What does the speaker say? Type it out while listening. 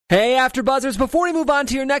Hey, AfterBuzzers, before we move on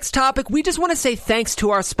to your next topic, we just want to say thanks to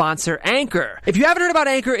our sponsor, Anchor. If you haven't heard about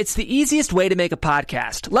Anchor, it's the easiest way to make a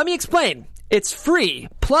podcast. Let me explain. It's free.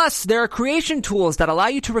 Plus, there are creation tools that allow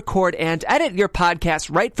you to record and edit your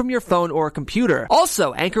podcast right from your phone or computer.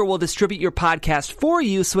 Also, Anchor will distribute your podcast for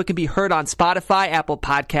you so it can be heard on Spotify, Apple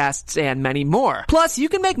Podcasts, and many more. Plus, you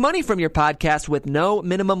can make money from your podcast with no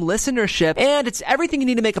minimum listenership, and it's everything you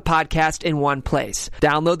need to make a podcast in one place.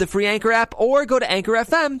 Download the free Anchor app or go to Anchor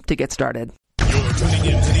FM to get started. You're tuning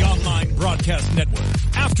in to the online broadcast network,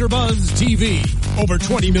 AfterBuzz TV. Over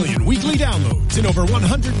 20 million weekly downloads in over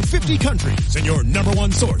 150 countries, and your number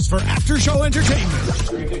one source for after-show entertainment.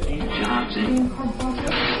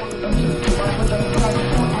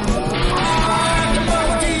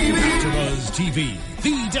 AfterBuzz TV,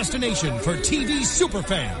 the destination for TV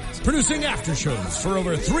superfans, producing after shows for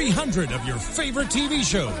over 300 of your favorite TV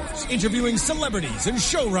shows, interviewing celebrities and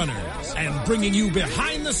showrunners, and bringing you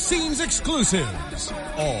behind-the-scenes exclusives.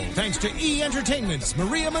 All thanks to E! Entertainment's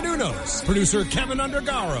Maria Menounos, producer Kevin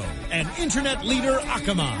Undergaro, and internet leader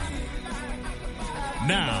Akamai.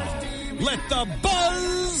 Now, let the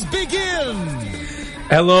buzz begin!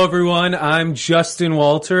 Hello, everyone. I'm Justin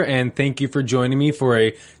Walter, and thank you for joining me for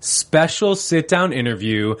a special sit-down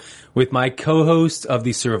interview with my co-host of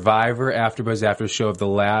the Survivor AfterBuzz After Show of the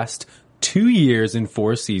last 2 years and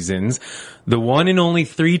 4 seasons, the one and only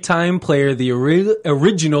 3-time player, the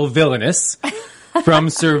original villainous from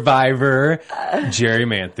Survivor, Jerri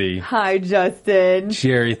Manthey. Hi, Justin.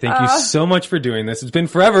 Jerri, thank you so much for doing this. It's been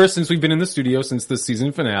forever since we've been in the studio since the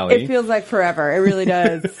season finale. It feels like forever. It really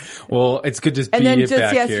does. Well, it's good to be back here. And then just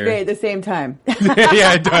here. yesterday at the same time.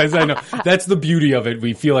 Yeah, it does. I know. That's the beauty of it.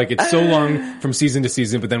 We feel like it's so long from season to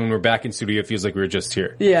season, but then when we're back in studio, it feels like we were just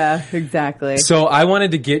here. Yeah, exactly. So I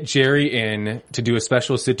wanted to get Jerri in to do a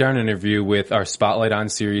special sit-down interview with our Spotlight On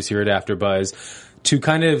series here at AfterBuzz to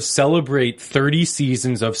kind of celebrate 30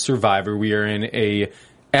 seasons of Survivor. We are in a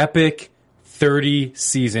epic 30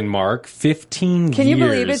 season mark, 15 years. Can you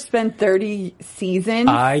believe it's been 30 seasons?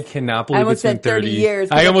 I cannot believe it's been 30 years.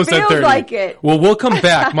 I almost said 30. Like it. Well, we'll come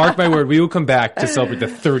back. Mark my word. We will come back to celebrate the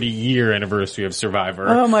 30-year anniversary of Survivor.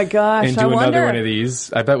 Oh my gosh. And do another one of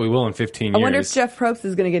these. I bet we will in 15 years. I wonder if Jeff Probst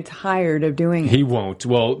is going to get tired of doing it. He won't.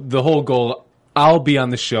 Well, the whole goal, I'll be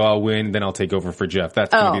on the show, I'll win, then I'll take over for Jeff.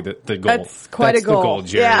 That's going to be the goal. That's quite a goal.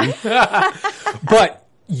 That's the goal, Jerri. Yeah. But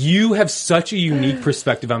you have such a unique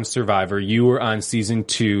perspective on Survivor. You were on season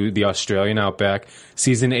 2, the Australian Outback,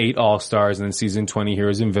 season 8, All-Stars, and then season 20,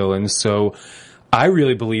 Heroes and Villains. So I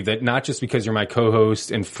really believe that not just because you're my co-host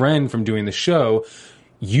and friend from doing the show,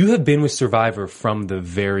 you have been with Survivor from the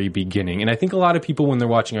very beginning. And I think a lot of people, when they're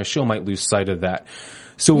watching our show, might lose sight of that.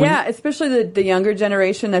 So yeah, especially the younger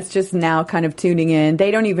generation that's just now kind of tuning in.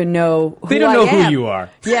 They don't even know who I am. They don't know who you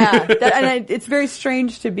are. Yeah, it's very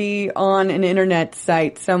strange to be on an internet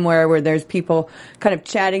site somewhere where there's people kind of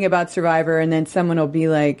chatting about Survivor, and then someone will be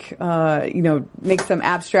like, make some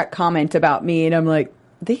abstract comment about me, and I'm like,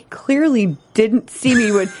 they clearly didn't see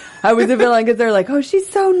me when I was a villain, because they're like, oh, she's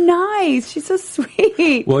so nice. She's so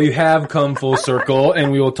sweet. Well, you have come full circle,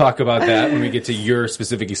 and we will talk about that when we get to your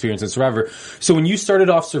specific experience in Survivor. So when you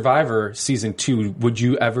started off Survivor season 2, could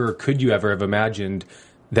you ever have imagined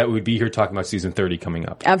that we would be here talking about season 30 coming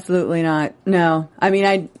up? Absolutely not. No. I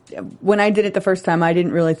mean, when I did it the first time, I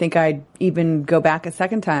didn't really think I'd even go back a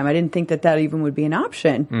second time. I didn't think that even would be an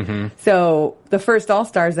option. Mm-hmm. So the first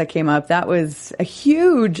All-Stars that came up, that was a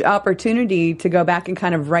huge opportunity to go back and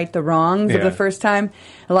kind of right the wrongs of the first time.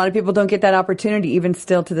 A lot of people don't get that opportunity, even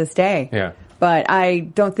still to this day. Yeah. But I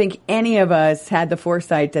don't think any of us had the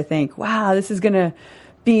foresight to think, wow, this is going to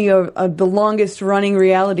be the longest running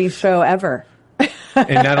reality show ever.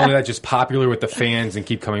 And not only that, just popular with the fans and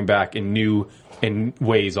keep coming back in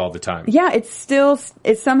ways all the time. Yeah, it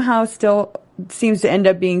somehow still seems to end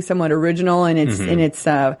up being somewhat original in its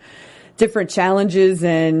different challenges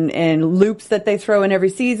and loops that they throw in every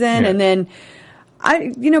season. Yeah. And then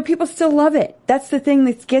people still love it. That's the thing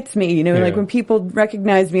that gets me, like when people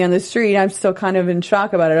recognize me on the street, I'm still kind of in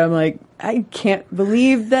shock about it. I'm like, I can't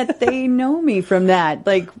believe that they know me from that.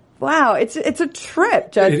 Like, wow, it's a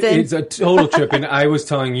trip, Justin. It's a total trip, and I was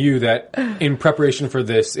telling you that in preparation for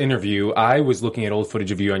this interview, I was looking at old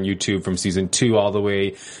footage of you on YouTube from season 2 all the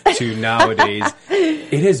way to nowadays.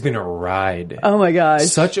 It has been a ride. Oh my gosh.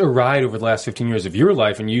 Such a ride over the last 15 years of your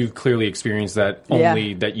life, and you've clearly experienced that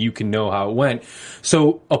only that you can know how it went.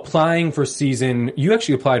 So you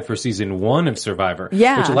actually applied for season 1 of Survivor, which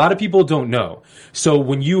a lot of people don't know. So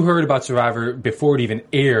when you heard about Survivor before it even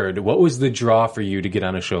aired, what was the draw for you to get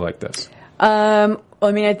on a show like this?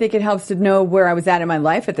 I mean, I think it helps to know where I was at in my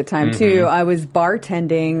life at the time, too. I was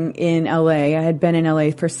bartending in L.A. I had been in L.A.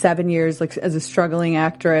 for 7 years, like, as a struggling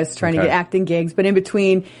actress, trying to get acting gigs. But in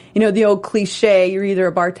between, the old cliche, you're either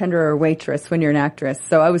a bartender or a waitress when you're an actress.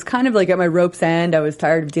 So I was kind of like at my rope's end. I was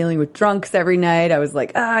tired of dealing with drunks every night. I was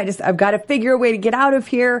like, I've got to figure a way to get out of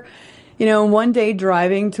here. One day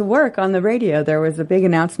driving to work on the radio, there was a big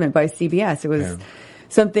announcement by CBS. It was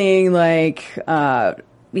something like,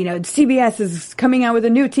 CBS is coming out with a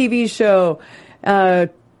new TV show.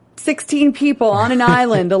 16 people on an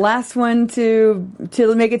island. The last one to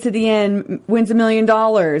make it to the end wins $1 million.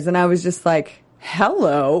 And I was just like,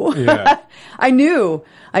 hello. Yeah. I knew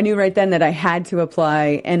right then that I had to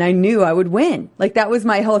apply, and I knew I would win. Like, that was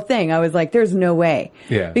my whole thing. I was like, there's no way.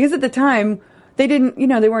 Yeah. Because at the time, they didn't,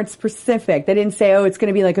 they weren't specific. They didn't say, it's going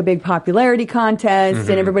to be like a big popularity contest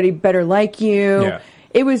and everybody better like you. Yeah.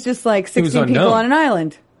 It was just like 16 people on an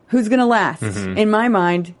island. Who's going to last? In my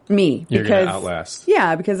mind, me. You're going to outlast.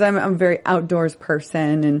 Yeah, because I'm a very outdoors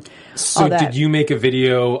person and all that. So did you make a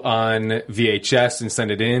video on VHS and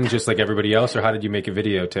send it in just like everybody else, or how did you make a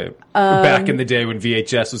videotape? Back in the day when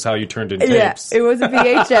VHS was how you turned in tapes. Yeah, it was a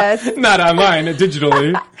VHS. Not online,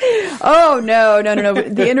 digitally. Oh, no.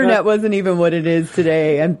 The internet wasn't even what it is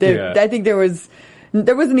today. I think there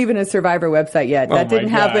wasn't even a Survivor website yet. That didn't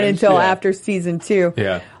happen until after season 2.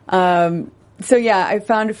 Yeah. So yeah, I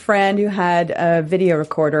found a friend who had a video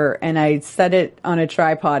recorder, and I set it on a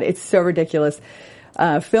tripod. It's so ridiculous.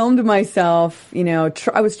 Filmed myself,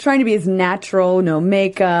 I was trying to be as natural, no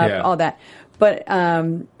makeup, all that. But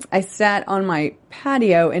I sat on my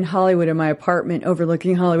patio in Hollywood in my apartment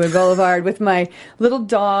overlooking Hollywood Boulevard with my little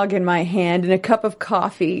dog in my hand and a cup of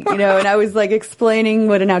coffee, and I was like explaining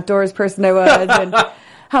what an outdoors person I was and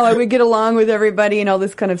how I would get along with everybody and all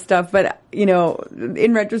this kind of stuff. But,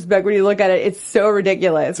 in retrospect, when you look at it, it's so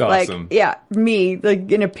ridiculous. It's awesome. Like, me, like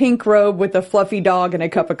in a pink robe with a fluffy dog and a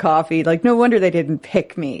cup of coffee. Like, no wonder they didn't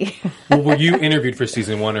pick me. Well, were you interviewed for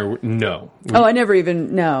season 1 or no? I never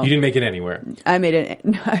even, no. You didn't make it anywhere? I made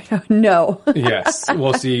it, no. Yes.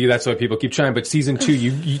 Well, see, that's why people keep trying. But season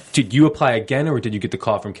 2, did you apply again, or did you get the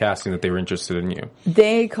call from casting that they were interested in you?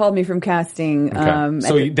 They called me from casting. Okay.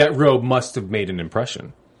 So that robe must have made an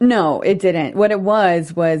impression. No, it didn't. What it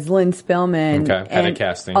was Lynn Spillman. Okay, had a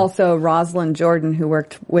casting. Also Rosalind Jordan, who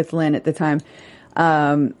worked with Lynn at the time.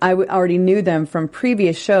 I already knew them from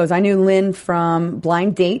previous shows. I knew Lynn from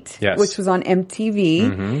Blind Date, which was on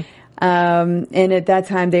MTV. And at that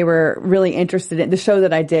time, they were really interested in the show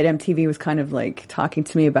that I did. MTV was kind of like talking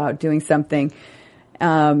to me about doing something.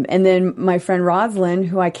 And then my friend Rosalind,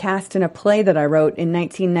 who I cast in a play that I wrote in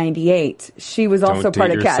 1998, she was also part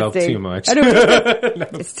of casting. Don't date yourself too much. I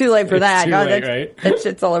don't, it's too late for that. It's too late, right? That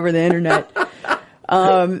shit's all over the internet.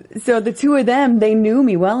 So the two of them, they knew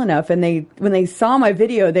me well enough, and when they saw my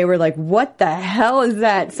video, they were like, "What the hell is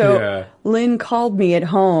that?" So Lynn called me at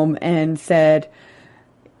home and said,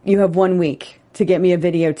 "You have 1 week to get me a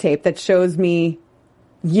videotape that shows me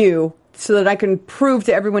you, so that I can prove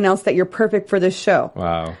to everyone else that you're perfect for this show."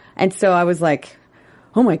 Wow. And so I was like,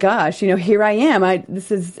 oh my gosh, here I am. I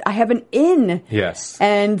have an in. Yes.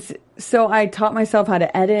 And so I taught myself how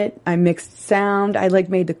to edit. I mixed sound. I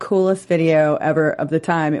made the coolest video ever of the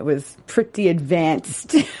time. It was pretty advanced.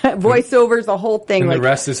 Voiceovers, the whole thing. And the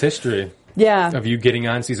rest is history. Yeah. Of you getting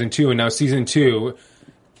on season 2. And now season 2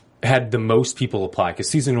 had the most people apply, because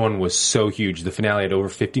season 1 was so huge. The finale had over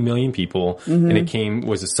 50 million people, and it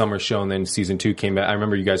was a summer show, and then season 2 came back. I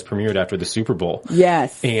remember you guys premiered after the Super Bowl.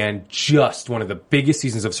 Yes. And just one of the biggest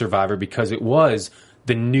seasons of Survivor, because it was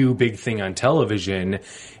the new big thing on television.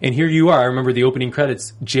 And here you are. I remember the opening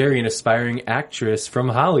credits, Jerri, an aspiring actress from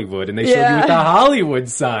Hollywood, and they showed you with the Hollywood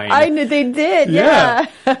sign. I knew they did, yeah.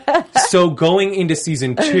 So going into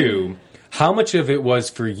season 2, how much of it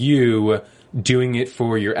was for you doing it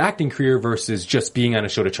for your acting career versus just being on a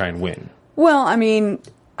show to try and win? Well, I mean,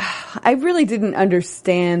 I really didn't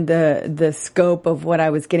understand the scope of what I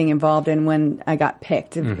was getting involved in when I got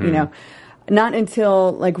picked. Not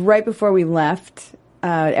until right before we left,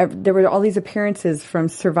 there were all these appearances from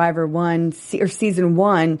Survivor 1 or season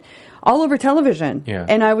 1 all over television. Yeah.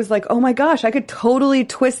 And I was like, oh my gosh, I could totally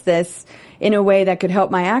twist this in a way that could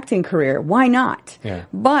help my acting career. Why not? Yeah.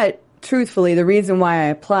 But truthfully, the reason why I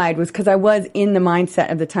applied was because I was in the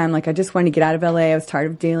mindset of the time. I just wanted to get out of LA. I was tired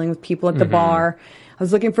of dealing with people at the bar. I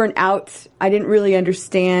was looking for an out. I didn't really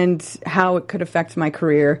understand how it could affect my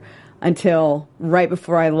career until right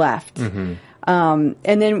before I left. And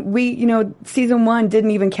then season 1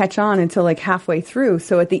 didn't even catch on until like halfway through.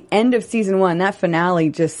 So at the end of season 1, that finale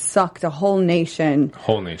just sucked a whole nation.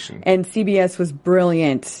 And CBS was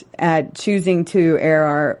brilliant at choosing to air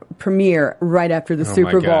our premiere right after the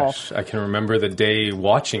Super Bowl. Gosh. I can remember the day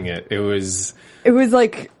watching it. It was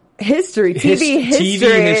like history, TV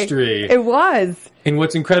history. It was. And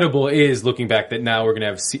what's incredible is looking back that now we're going to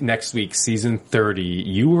have next week, season 30.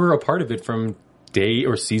 You were a part of it from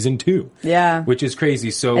season 2. Yeah. Which is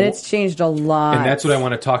crazy. So, and it's changed a lot. And that's what I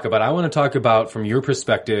want to talk about. I want to talk about, from your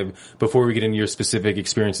perspective, before we get into your specific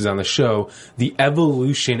experiences on the show, the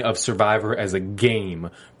evolution of Survivor as a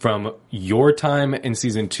game from your time in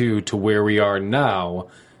season 2 to where we are now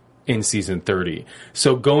in season 30.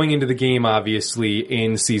 So going into the game, obviously,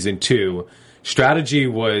 in season 2, strategy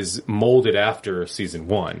was molded after season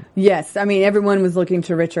 1. Yes. I mean, everyone was looking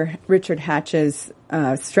to Richard Hatch's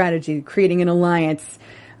strategy, creating an alliance,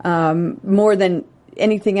 more than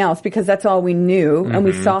anything else, because that's all we knew, and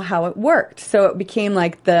we saw how it worked. So it became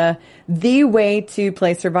like the way to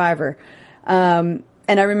play Survivor. And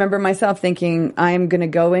I remember myself thinking, I'm going to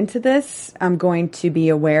go into this. I'm going to be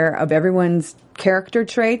aware of everyone's character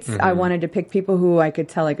traits. I wanted to pick people who I could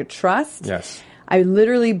tell I could trust. Yes. I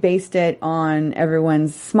literally based it on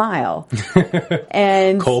everyone's smile.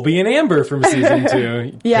 And Colby and Amber from season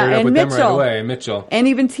 2. Yeah, paired up and with Mitchell. them right away. And Mitchell. And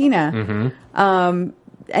even Tina.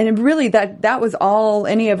 And really, that was all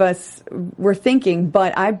any of us were thinking,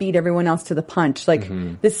 but I beat everyone else to the punch. Like,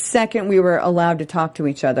 the second we were allowed to talk to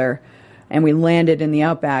each other and we landed in the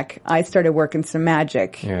Outback, I started working some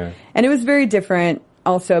magic. Yeah. And it was very different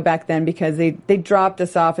also back then, because they dropped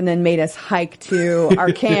us off and then made us hike to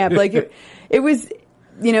our camp. Like, it was,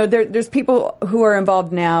 there's people who are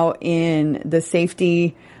involved now in the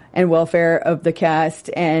safety and welfare of the cast,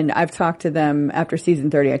 and I've talked to them after season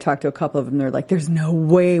 30. I talked to a couple of them. They're like, there's no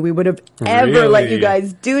way we would have ever let you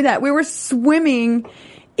guys do that. We were swimming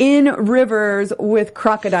in rivers with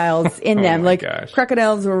crocodiles in them. Like,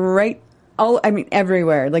 crocodiles were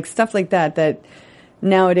everywhere. Like, stuff like that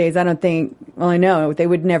nowadays, I don't think, I know they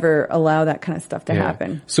would never allow that kind of stuff to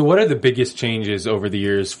happen. So what are the biggest changes over the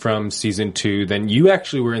years from season 2? Then you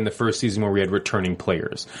actually were in the first season where we had returning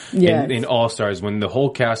players. Yes. In All-Stars, when the whole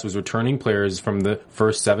cast was returning players from the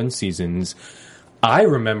first 7 seasons. I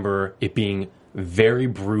remember it being very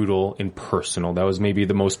brutal and personal. That was maybe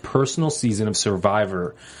the most personal season of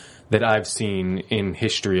Survivor that I've seen in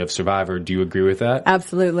history of Survivor. Do you agree with that?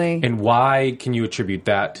 Absolutely. And why can you attribute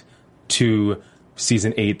that to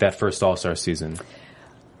season 8, that first All-Star season?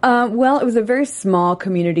 Well, it was a very small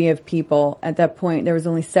community of people at that point. There was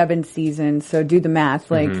only 7 seasons, so do the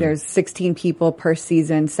math. Like, there's 16 people per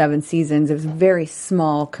season, 7 seasons. It was a very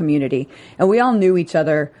small community. And we all knew each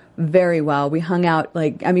other very well. We hung out,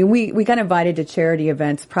 we got invited to charity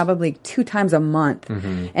events probably 2 times a month.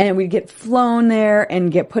 And we'd get flown there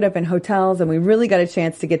and get put up in hotels, and we really got a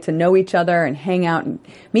chance to get to know each other and hang out and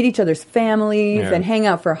meet each other's families and hang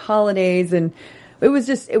out for holidays. And it was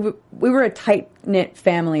just, we were a tight-knit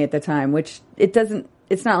family at the time, which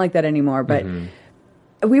it's not like that anymore, but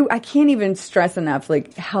I can't even stress enough,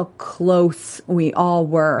 like, how close we all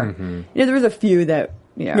were. There was a few that,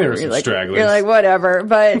 there were some stragglers. You're like, whatever.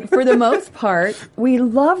 But for the most part, we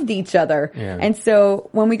loved each other. Yeah. And so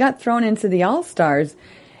when we got thrown into the All-Stars,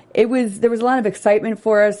 there was a lot of excitement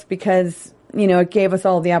for us because, it gave us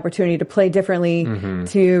all the opportunity to play differently,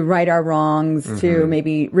 to right our wrongs, to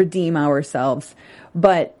maybe redeem ourselves.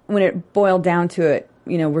 But when it boiled down to it,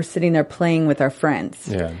 we're sitting there playing with our friends.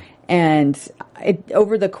 Yeah. And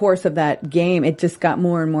over the course of that game, it just got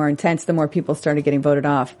more and more intense the more people started getting voted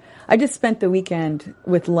off. I just spent the weekend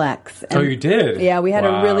with Lex. And, you did? Yeah, we had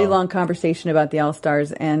a really long conversation about the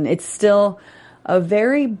All-Stars, and it's still a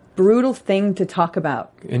very brutal thing to talk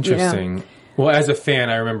about. Interesting. Well, as a fan,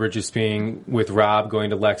 I remember just being with Rob, going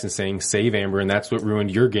to Lex and saying, save Amber, and that's what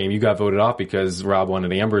ruined your game. You got voted off because Rob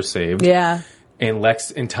wanted Amber saved. Yeah. And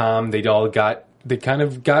Lex and Tom, they kind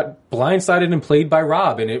of got blindsided and played by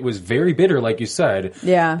Rob, and it was very bitter, like you said.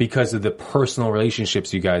 Yeah. Because of the personal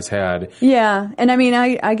relationships you guys had. Yeah. And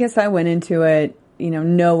I guess I went into it,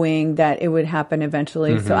 knowing that it would happen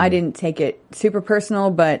eventually. So I didn't take it super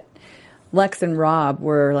personal, but Lex and Rob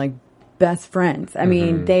were like best friends. I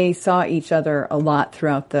mean, they saw each other a lot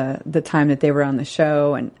throughout the time that they were on the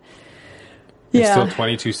show, and still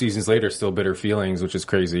 22 seasons later, still bitter feelings, which is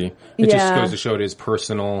crazy. It just goes to show it is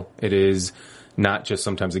personal. It is not just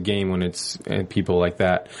sometimes a game when it's people like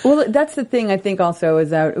that. Well, that's the thing I think also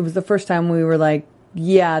is that it was the first time we were like,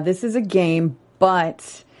 yeah, this is a game,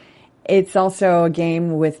 but it's also a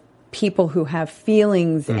game with people who have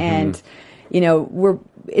feelings and,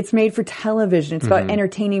 it's made for television. It's about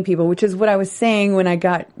entertaining people, which is what I was saying when I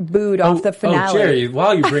got booed off the finale. Oh, Jerri,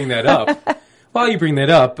 while you bring that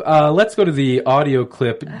up, let's go to the audio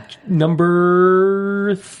clip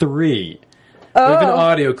number 3. We have an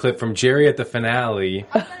audio clip from Jerri at the finale.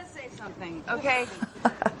 I'm going to say something, okay?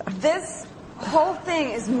 This whole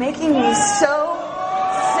thing is making me so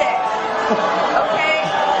sick, okay?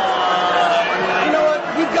 You know what?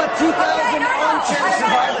 You've got 2,000 armchair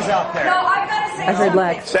survivors out there. No, I've got to say I heard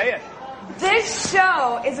Lex. Say it. This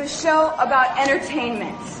show is a show about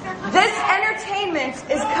entertainment. This entertainment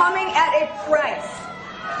is coming at a price.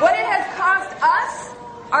 What it has cost us,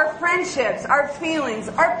 our friendships, our feelings,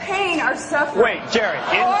 our pain, our suffering. Wait, Jerri.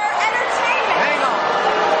 Or entertainment. Hang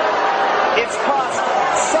on. It's cost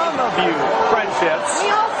some of you friendships. We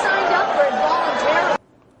all signed up for it voluntarily.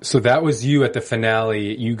 So that was you at the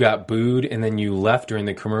finale. You got booed, and then you left during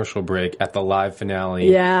the commercial break at the live finale.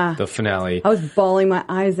 Yeah. The finale. I was bawling my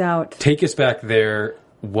eyes out. Take us back there.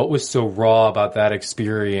 What was so raw about that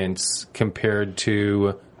experience compared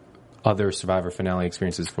to other Survivor finale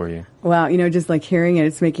experiences for you? Wow, just like hearing it,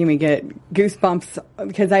 it's making me get goosebumps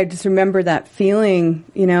because I just remember that feeling,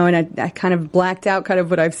 and I kind of blacked out kind of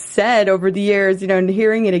what I've said over the years, and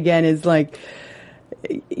hearing it again is like,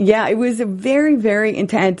 yeah, it was very, very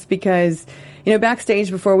intense because, backstage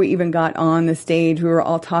before we even got on the stage, we were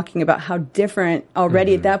all talking about how different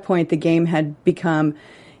already at that point the game had become.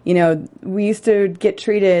 We used to get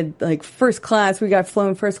treated like first class. We got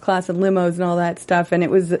flown first class in limos and all that stuff. And it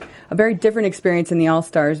was a very different experience in the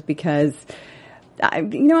All-Stars because, I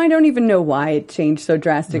don't even know why it changed so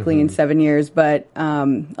drastically in 7 years. But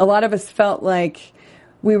a lot of us felt like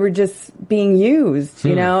we were just being used.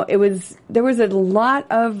 There was a lot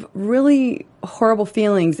of really horrible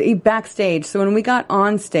feelings backstage. So when we got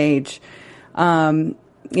on stage, and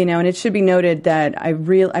it should be noted that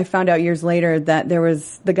I found out years later that there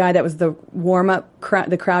was the guy that was the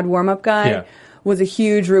the crowd warm-up guy was a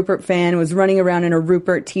huge Rupert fan, was running around in a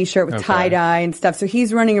Rupert t-shirt with tie-dye and stuff. So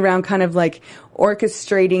he's running around kind of like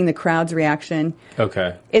orchestrating the crowd's reaction.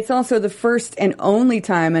 Okay. It's also the first and only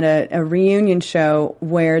time at a reunion show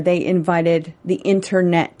where they invited the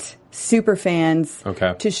internet super fans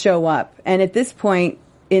to show up. And at this point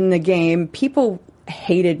in the game, people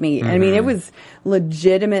hated me. I mean, it was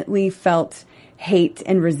legitimately felt hate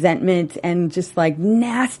and resentment and just like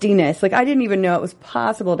nastiness. Like I didn't even know it was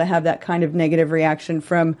possible to have that kind of negative reaction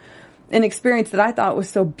from an experience that I thought was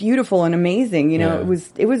so beautiful and amazing. It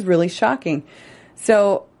was really shocking.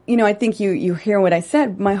 So, I think you hear what I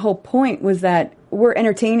said. My whole point was that we're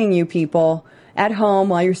entertaining you people at home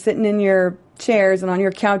while you're sitting in your chairs and on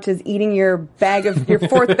your couches eating your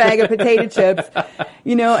fourth bag of potato chips,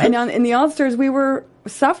 and in the All-Stars we were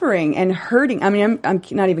suffering and hurting. I mean, I'm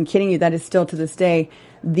not even kidding you. That is still to this day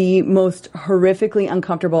the most horrifically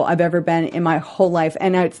uncomfortable I've ever been in my whole life.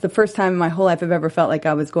 And it's the first time in my whole life I've ever felt like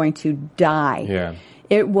I was going to die. Yeah.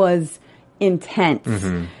 It was intense.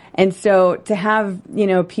 And so to have,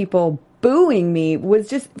 people booing me was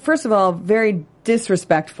just, first of all, very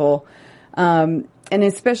disrespectful. And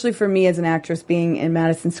especially for me as an actress being in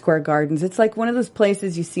Madison Square Gardens, it's like one of those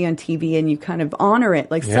places you see on TV and you kind of honor it.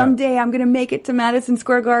 Like someday I'm going to make it to Madison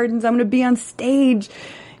Square Gardens. I'm going to be on stage,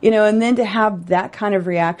 and then to have that kind of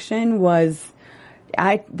reaction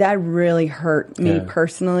that really hurt me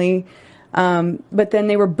personally. But then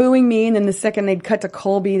they were booing me, and then the second they'd cut to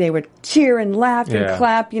Colby, they would cheer and laugh and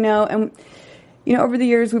clap, and over the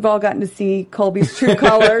years, we've all gotten to see Colby's true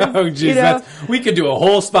colors. Oh, geez, we could do a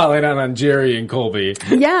whole spotlight on Jerri and Colby.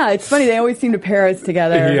 Yeah, it's funny. They always seem to pair us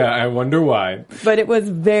together. Yeah, I wonder why. But it was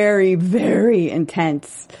very, very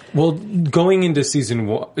intense. Well, going into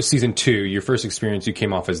season 2, your first experience, you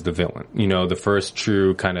came off as the villain. The first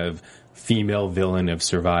true kind of female villain of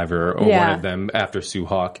Survivor, or one of them after Sue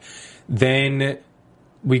Hawk. Then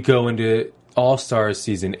we go into All-Stars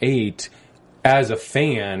season 8. As a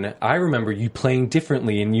fan, I remember you playing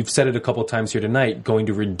differently, and you've said it a couple times here tonight, going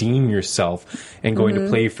to redeem yourself and going to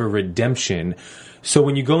play for redemption. So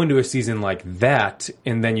when you go into a season like that,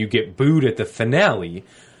 and then you get booed at the finale,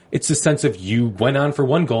 it's a sense of you went on for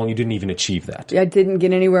one goal and you didn't even achieve that. I didn't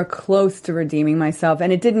get anywhere close to redeeming myself,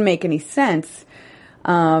 and it didn't make any sense.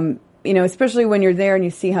 Especially when you're there and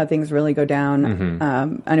you see how things really go down.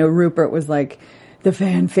 I know Rupert was like the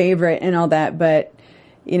fan favorite and all that, but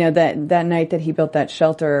that night that he built that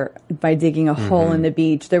shelter by digging a hole in the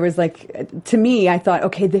beach, there was like, to me, I thought,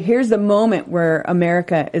 okay, here's the moment where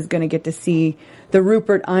America is going to get to see the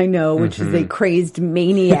Rupert I know, which is a crazed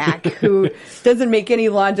maniac who doesn't make any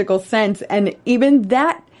logical sense. And even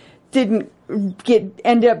that didn't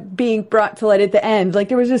end up being brought to light at the end. Like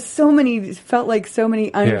there was just felt like so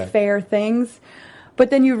many unfair things. But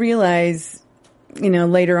then you realize,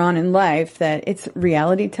 later on in life that it's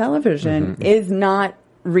reality television is not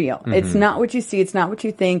real. It's not what you see. It's not what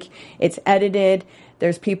you think. It's edited.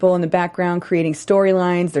 There's people in the background creating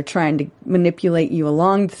storylines. They're trying to manipulate you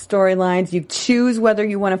along the storylines. You choose whether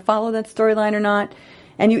you want to follow that storyline or not.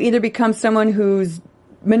 And you either become someone who's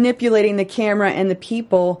manipulating the camera and the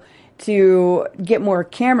people to get more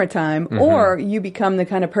camera time, or you become the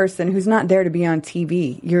kind of person who's not there to be on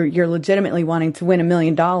TV. You're legitimately wanting to win $1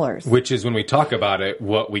 million. Which is, when we talk about it,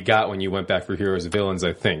 what we got when you went back for Heroes and Villains,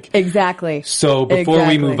 I think. Exactly. So before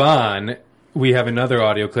we move on, we have another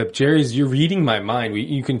audio clip. Jerry's, you're reading my mind.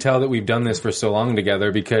 You can tell that we've done this for so long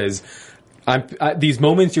together, because these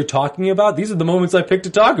moments you're talking about, these are the moments I picked to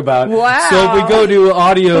talk about. Wow. So if we go to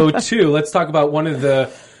audio 2, let's talk about one of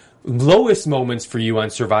the lowest moments for you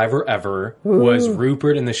on Survivor ever. Was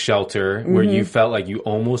Rupert in the shelter, where you felt like you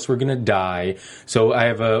almost were going to die. So I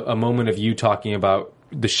have a moment of you talking about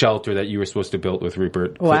the shelter that you were supposed to build with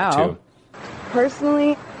Rupert. Wow. Clip 2.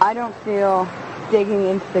 Personally, I don't feel digging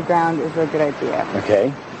into the ground is a good idea.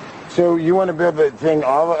 Okay. So you want to build the thing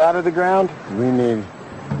all out of the ground? We need...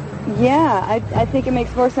 Yeah, I think it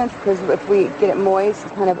makes more sense, because if we get it moist,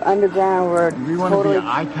 kind of underground, we're Do we want to be an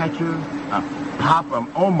eye catcher? Pop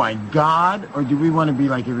oh my God? Or do we want to be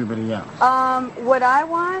like everybody else? What I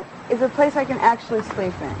want is a place I can actually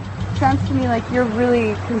sleep in. Sounds to me like you're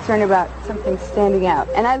really concerned about something standing out.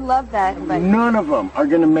 And I love that. But none of them are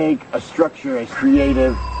going to make a structure as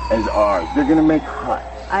creative as ours. They're going to make huts.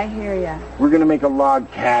 I hear ya. We're going to make a log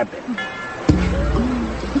cabin.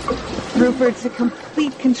 Rupert's a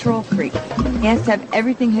complete control freak. He has to have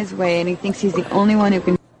everything his way, and he thinks he's the only one who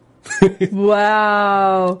can...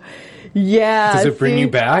 Wow. Yeah. Does it bring you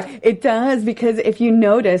back? It does, because if you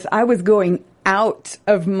notice, I was going out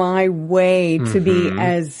of my way to be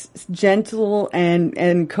as gentle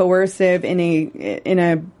and coercive in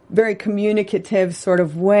a very communicative sort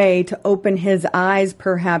of way to open his eyes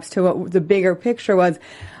perhaps to what the bigger picture was.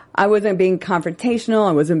 I wasn't being confrontational.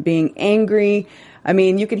 I wasn't being angry. I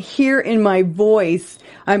mean, you could hear in my voice,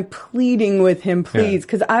 I'm pleading with him, please,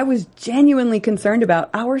 because I was genuinely concerned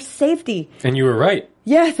about our safety. And you were right.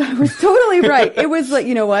 Yes, I was totally right. It was like,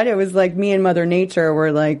 you know what? It was like me and Mother Nature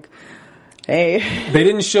were like, hey. They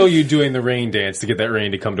didn't show you doing the rain dance to get that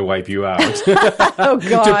rain to come to wipe you out. Oh,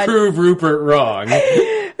 God. To prove Rupert wrong.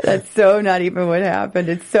 That's so not even what happened.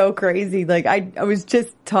 It's so crazy. Like, I was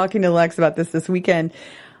just talking to Lex about this weekend.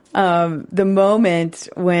 The moment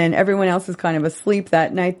when everyone else was kind of asleep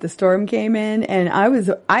that night, the storm came in, and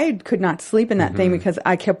I could not sleep in that thing because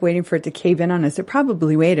I kept waiting for it to cave in on us. It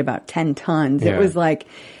probably weighed about 10 tons. Yeah. It was like,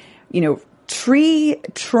 tree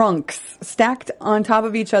trunks stacked on top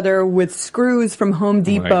of each other with screws from Home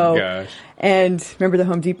Depot. Oh my gosh. And remember the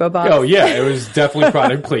Home Depot box? Oh yeah, it was definitely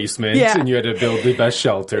product placement, Yeah. and you had to build the best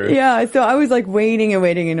shelter. Yeah, so I was like waiting,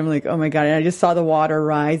 and I'm like, oh my God. And I just saw the water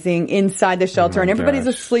rising inside the shelter, and everybody's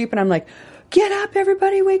asleep, and I'm like, get up,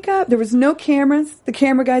 everybody, wake up. There was no cameras. The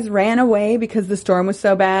camera guys ran away because the storm was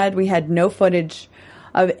so bad. We had no footage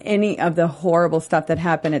of any of the horrible stuff that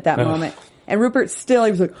happened at that moment. And Rupert still,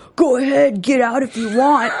 he was like, go ahead, get out if you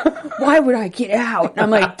want. Why would I get out? And I'm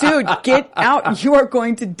like, dude, get out. You are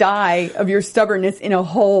going to die of your stubbornness in a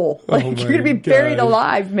hole. Like, you're going to be buried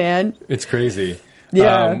alive, man. It's crazy.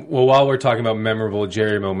 Yeah. Well, while we're talking about memorable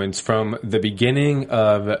Jerry moments from the beginning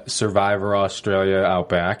of Survivor Australia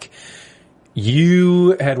Outback,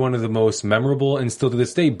 you had one of the most memorable and still to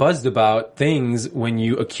this day buzzed about things when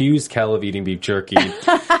you accused Kel of eating beef jerky.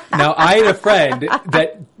 Now, I had a friend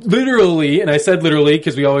that literally, and I said literally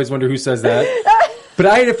because we always wonder who says that, but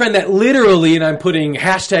I had a friend that literally, and I'm putting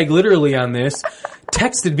hashtag literally on this,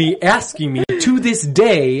 texted me asking me to this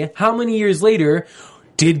day, how many years later,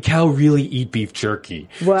 did Kel really eat beef jerky?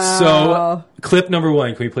 Wow. So, clip number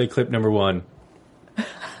 1. Can we play clip number 1?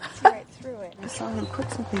 Right through it. I saw him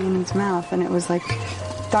put something in his mouth, and it was like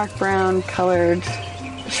dark brown colored,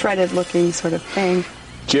 shredded looking sort of thing.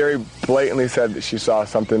 Jerri blatantly said that she saw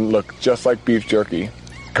something look just like beef jerky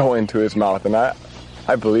go into his mouth, and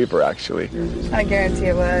I believe her, actually. I guarantee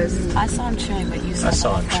it was. I saw him chewing, but you saw I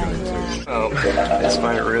saw him chewing too. Oh, I just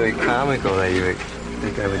find it really comical that you would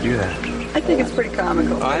think I would do that. I think it's pretty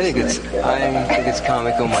comical. I think it's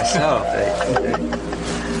comical myself.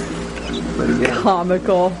 But again,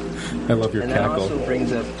 Comical. I love your and that cackle. also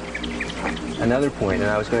brings up another point, and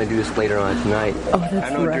I was going to do this later on tonight. Oh,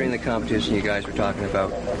 that's I know right. during the competition you guys were talking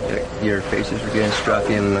about your faces were getting struck,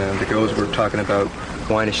 and the girls were talking about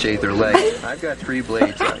wanting to shave their legs. I've got 3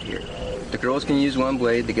 blades out here. The girls can use one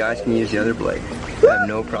blade, the guys can use the other blade. I have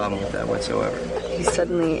no problem with that whatsoever. He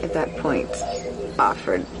suddenly, at that point,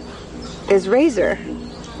 offered his razor.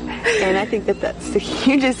 And I think that that's the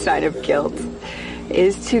hugest sign of guilt,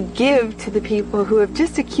 is to give to the people who have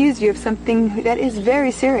just accused you of something that is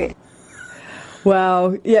very serious.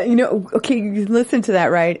 Wow. Yeah, you know, okay, you listen to that,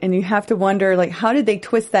 right? And you have to wonder, like, how did they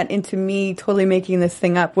twist that into me totally making this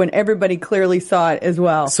thing up when everybody clearly saw it as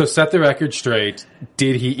well? So set the record straight.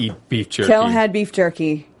 Did he eat beef jerky? Kel had beef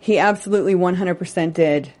jerky. He absolutely 100%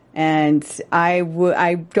 did. And I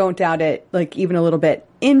don't doubt it, like, even a little bit.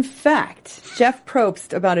 In fact, Jeff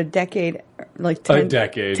Probst, about a decade, like 10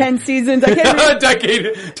 seasons. I can't remember. A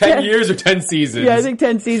decade, 10 years or 10 seasons? Yeah, I think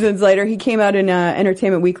 10 seasons later, he came out in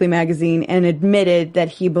Entertainment Weekly magazine and admitted that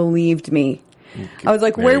he believed me. I was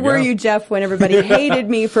like, where were you, Jeff, when everybody hated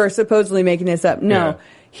me for supposedly making this up? No. Yeah.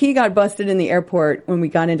 He got busted in the airport when we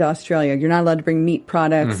got into Australia. You're not allowed to bring meat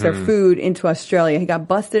products or food into Australia. He got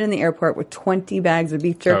busted in the airport with 20 bags of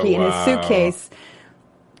beef jerky in his suitcase.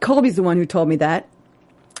 Colby's the one who told me that,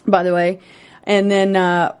 by the way. And then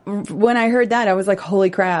when I heard that, I was like,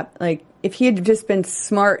 holy crap. Like, if he had just been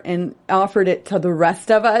smart and offered it to the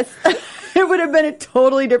rest of us, it would have been a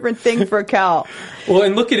totally different thing for Cal. Well,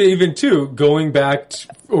 and look at it even, too, going back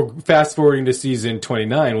or fast forwarding to season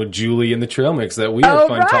 29 with Julie and the trail mix that we had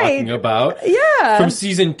fun talking about. Yeah. From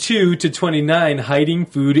season 2 to 29, hiding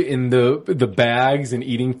food in the bags and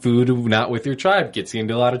eating food not with your tribe gets you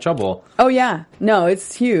into a lot of trouble. Oh, yeah. No,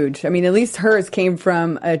 it's huge. I mean, at least hers came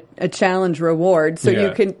from a challenge reward, so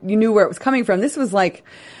you knew where it was coming from. This was like,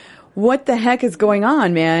 what the heck is going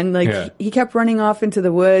on, man? Like, he kept running off into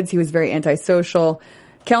the woods. He was very antisocial.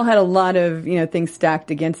 Kel had a lot of, things stacked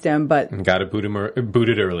against him, but... Got to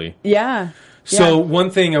booted early. Yeah. So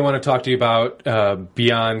one thing I want to talk to you about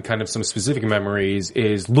beyond kind of some specific memories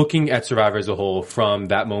is looking at Survivor as a whole, from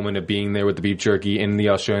that moment of being there with the beef jerky in the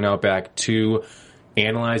Australian Outback to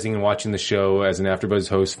analyzing and watching the show as an AfterBuzz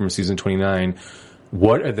host from season 29.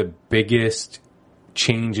 What are the biggest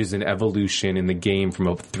changes in evolution in the game from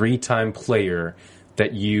a 3-time player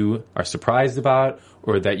that you are surprised about,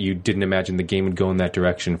 or that you didn't imagine the game would go in that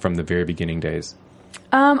direction from the very beginning days?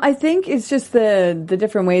 I think it's just the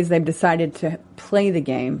different ways they've decided to play the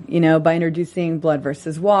game, by introducing blood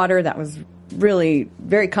versus water. That was really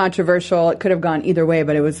very controversial. It could have gone either way,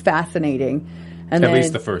 but it was fascinating. And At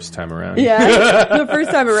least the first time around. Yeah, the first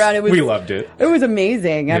time around, we loved it. It was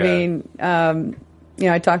amazing. Yeah. I mean,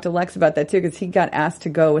 I talked to Lex about that too, because he got asked to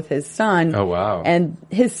go with his son. Oh, wow. And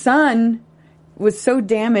his son was so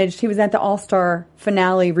damaged. He was at the All-Star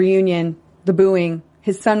finale reunion, the booing.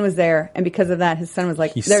 His son was there, and because of that, his son was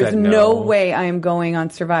like, there's no way I am going on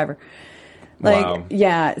Survivor. Like, wow.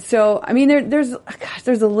 Yeah. So, I mean, there's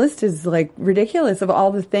a list is like ridiculous of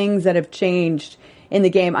all the things that have changed in the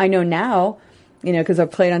game. I know now, because I've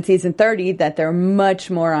played on season 30, that they're much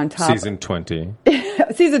more on top. Season 20.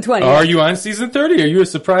 Season 20. Are you on season 30? Are you a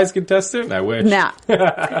surprise contestant? I wish. Nah.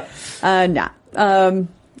 Nah.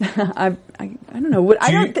 I don't know. Would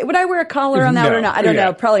I wear a collar on that or not? I don't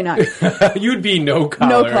know. Probably not. You'd be no collar.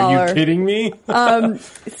 No collar. Are you kidding me?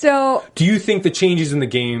 So, do you think the changes in the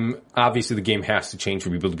game? Obviously, the game has to change for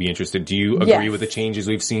people to be interested. Do you agree with the changes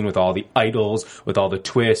we've seen with all the idols, with all the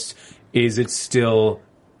twists? Is it still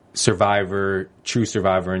Survivor, true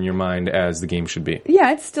Survivor in your mind as the game should be?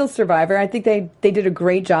 Yeah, it's still Survivor. I think they did a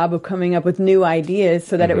great job of coming up with new ideas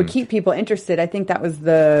so that it would keep people interested. I think that was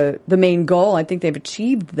the main goal. I think they've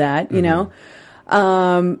achieved that,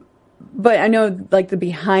 But I know, like, the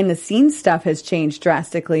behind-the-scenes stuff has changed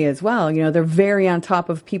drastically as well. They're very on top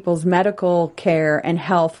of people's medical care and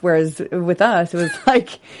health, whereas with us, it was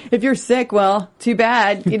like, if you're sick, well, too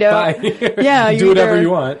bad, Bye. Yeah, do whatever you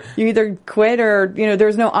want. You either quit or,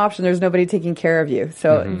 there's no option. There's nobody taking care of you.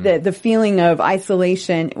 So the feeling of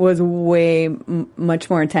isolation was way much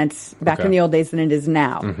more intense back in the old days than it is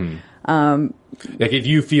now. Like, if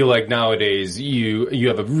you feel like nowadays you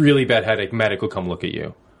have a really bad headache, medical come look at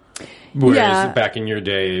you. Whereas back in your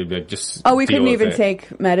day, just we couldn't even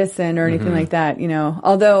take medicine or anything like that,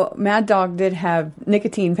 Although Mad Dog did have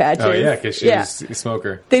nicotine patches. Oh, yeah, because she's a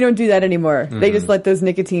smoker. They don't do that anymore. They just let those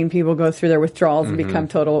nicotine people go through their withdrawals and become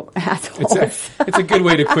total assholes. It's a good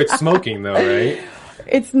way to quit smoking, though, right?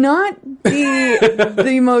 It's not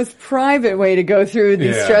the most private way to go through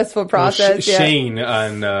the stressful process. Well, Shane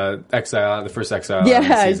on Exile, the first Exile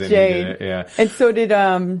season. Shane. And so did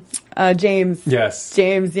James. Yes.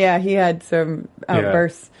 James, he had some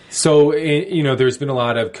outbursts. So, there's been a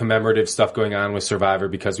lot of commemorative stuff going on with Survivor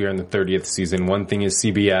because we are in the 30th season. One thing is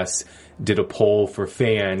CBS did a poll for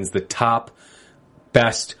fans, the top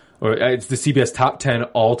best or it's the CBS Top 10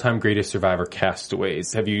 All-Time Greatest Survivor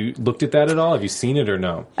Castaways. Have you looked at that at all? Have you seen it or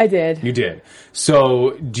no? I did. You did.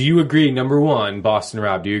 So, do you agree, number one, Boston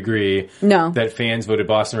Rob, do you agree that fans voted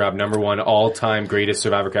Boston Rob number one all-time greatest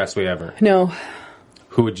Survivor Castaway ever? No.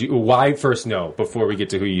 Who would you, why first no, before we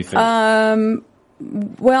get to who you think?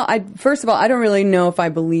 Well, first of all, I don't really know if I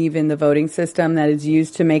believe in the voting system that is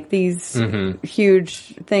used to make these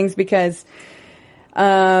huge things because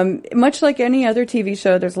much like any other TV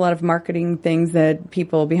show, there's a lot of marketing things that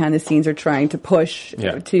people behind the scenes are trying to push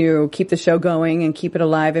to keep the show going and keep it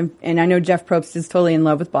alive. And I know Jeff Probst is totally in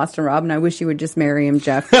love with Boston Rob, and I wish you would just marry him,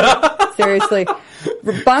 Jeff. Seriously.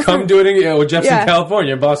 Come do it. Jeff's in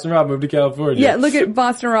California. Boston Rob moved to California. Yeah, look at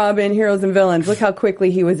Boston Rob in Heroes and Villains. Look how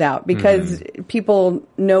quickly he was out because people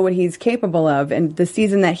know what he's capable of. And the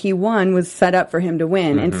season that he won was set up for him to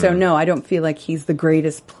win. And so, no, I don't feel like he's the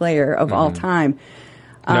greatest player of all time.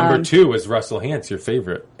 Number two was Russell Hantz, your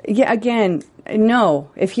favorite. Yeah, again,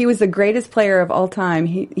 no. If he was the greatest player of all time,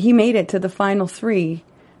 he made it to the final three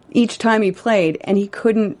each time he played, and he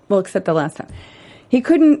couldn't, well, except the last time. He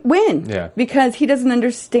couldn't win because he doesn't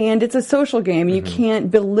understand it's a social game. You can't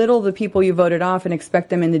belittle the people you voted off and expect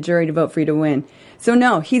them in the jury to vote for you to win. So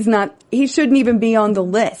no, he's not. He shouldn't even be on the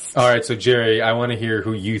list. All right, so Jerri, I want to hear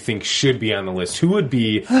who you think should be on the list. Who would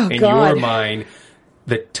be, your mind,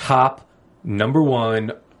 the top number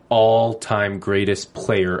one all-time greatest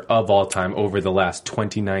player of all time over the last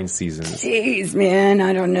 29 seasons? Jeez, man,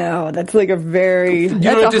 I don't know. That's like a very... You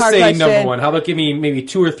don't have to say number one. How about give me maybe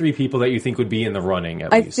two or three people that you think would be in the running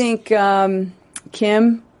at least? I think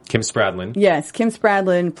Kim Spradlin. Yes, Kim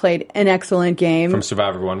Spradlin played an excellent game. From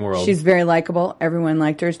Survivor One World. She's very likable. Everyone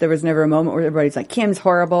liked her. There was never a moment where everybody's like, Kim's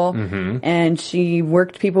horrible. And she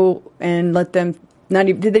worked people and let them...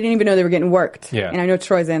 they didn't even know they were getting worked. Yeah. And I know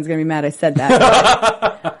Troy Zan's going to be mad I said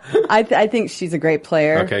that. I think she's a great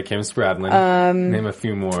player. Okay, Kim Spradlin. Name a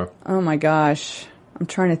few more. Oh my gosh. I'm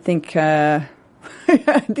trying to think.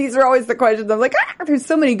 These are always the questions. I'm like, there's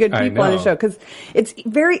so many good people on the show. Because it's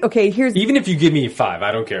very, even if you give me five,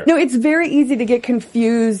 I don't care. No, it's very easy to get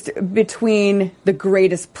confused between the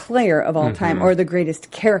greatest player of all time or the greatest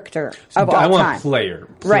character of all time. I want player.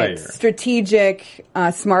 Right. Strategic,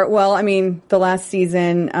 smart. Well, I mean, the last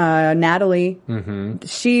season, Natalie,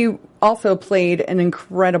 she also played an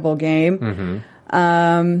incredible game.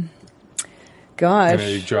 Gosh. And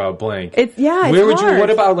you draw a blank. It's hard. What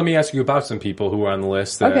about, let me ask you about some people who are on the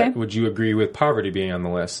list. Would you agree with Parvati being on the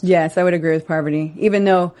list? Yes, I would agree with Parvati. Even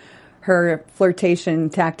though her flirtation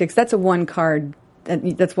tactics, that's one card.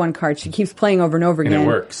 That's one card. She keeps playing over and over again. And it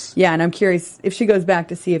works. Yeah, and I'm curious if she goes back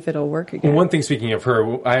to see if it'll work again. Well, one thing, speaking of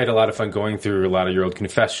her, I had a lot of fun going through a lot of your old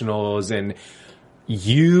confessionals, and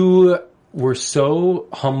you were so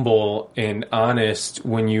humble and honest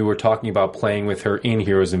when you were talking about playing with her in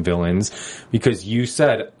Heroes and Villains, because you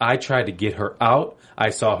said, I tried to get her out.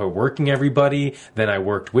 I saw her working everybody. Then I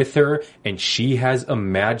worked with her, and she has a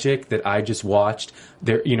magic that I just watched.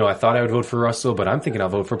 There, I thought I would vote for Russell, but I'm thinking I'll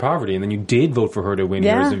vote for Parvati. And then you did vote for her to win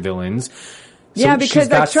Heroes and Villains. So because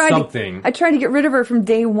I tried to get rid of her from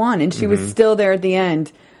day one, and she was still there at the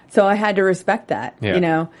end. So I had to respect that.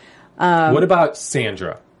 Yeah. What about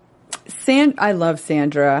Sandra? I love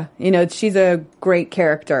Sandra. She's a great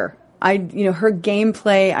character. Her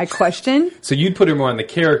gameplay, I question. So you'd put her more on the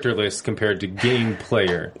character list compared to game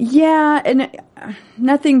player. Yeah, and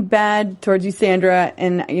nothing bad towards you, Sandra.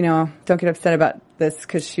 And, don't get upset about this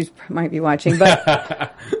because she might be watching.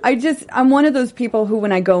 But I'm one of those people who,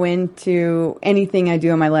 when I go into anything I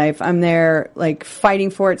do in my life, I'm there, like, fighting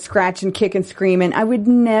for it, scratch and kick and scream. And I would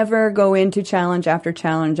never go into challenge after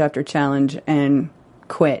challenge after challenge and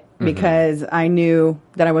quit because I knew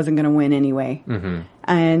that I wasn't going to win anyway.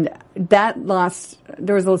 And there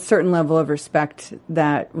was a certain level of respect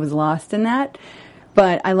that was lost in that.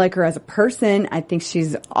 But I like her as a person. I think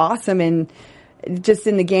she's awesome. And just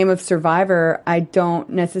in the game of Survivor, I don't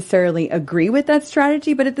necessarily agree with that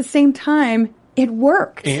strategy. But at the same time, it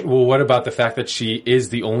worked. What about the fact that she is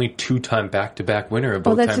the only two-time back-to-back winner of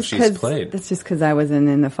both times she's played? That's just because I wasn't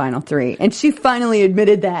in the final three. And she finally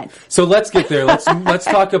admitted that. So let's get there. Let's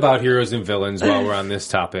talk about Heroes and Villains while we're on this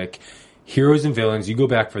topic. Heroes and Villains, you go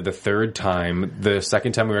back for the third time. The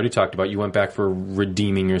second time we already talked about, you went back for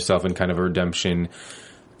redeeming yourself in kind of a redemption.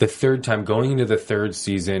 The third time, going into the third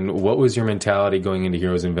season, what was your mentality going into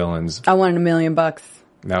Heroes and Villains? I wanted $1 million.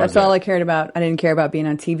 That's all I cared about. I didn't care about being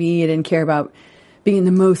on TV. I didn't care about being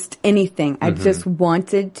the most anything. I just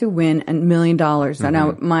wanted to win $1 million.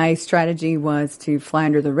 Now, my strategy was to fly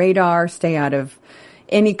under the radar, stay out of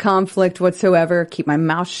any conflict whatsoever, keep my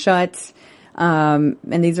mouth shut.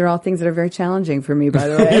 And these are all things that are very challenging for me, by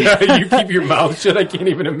the way. Yeah, you keep your mouth shut. I can't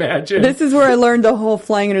even imagine. This is where I learned the whole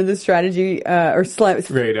flying under the strategy,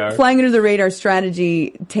 radar. Flying under the radar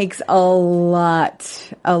strategy takes a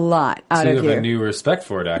lot out of you. So you have a new respect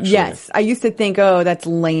for it, actually. Yes. I used to think, oh, that's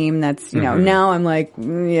lame. That's, now I'm like,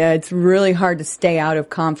 yeah, it's really hard to stay out of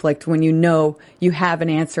conflict when you know you have an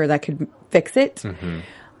answer that could fix it.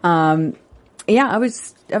 Yeah, I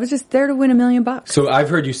was just there to win $1 million. So I've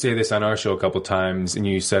heard you say this on our show a couple times, and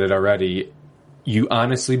you said it already. You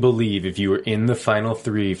honestly believe if you were in the final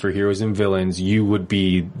 3 for Heroes and Villains, you would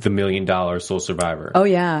be the $1 million sole survivor. Oh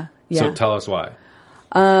yeah. So tell us why.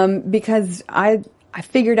 Because I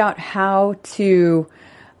figured out how to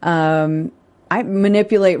I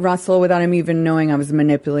manipulate Russell without him even knowing I was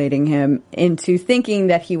manipulating him into thinking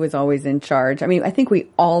that he was always in charge. I mean, I think we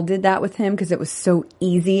all did that with him because it was so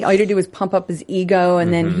easy. All you had to do was pump up his ego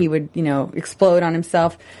and then he would, explode on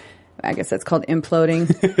himself. I guess that's called imploding.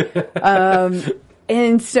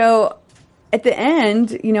 And so at the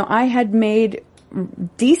end, I had made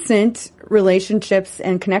decent relationships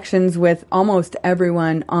and connections with almost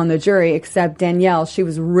everyone on the jury except Danielle. She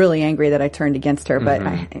was really angry that I turned against her, but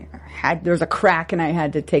there was a crack and I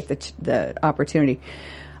had to take the opportunity.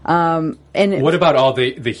 And what about all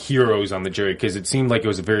the heroes on the jury? Because it seemed like it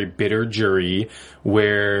was a very bitter jury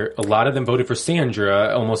where a lot of them voted for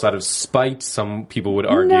Sandra almost out of spite, some people would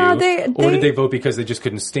argue. No, or did they vote because they just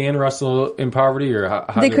couldn't stand Russell in poverty? Or how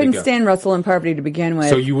they couldn't stand Russell in poverty to begin with.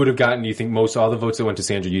 So you would have gotten, you think, most all the votes that went to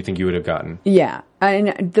Sandra, you think you would have gotten? Yeah.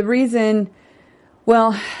 And the reason,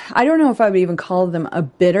 well, I don't know if I would even call them a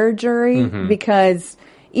bitter jury because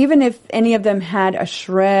even if any of them had a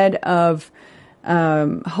shred of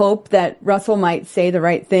hope that Russell might say the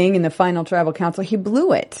right thing in the final tribal council, he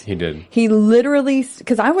blew it. He did. He literally,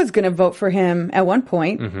 because I was going to vote for him at one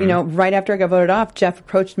point, right after I got voted off, Jeff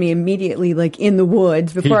approached me immediately, like in the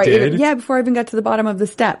woods before I even got to the bottom of the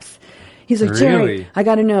steps. He's like, Jerry, I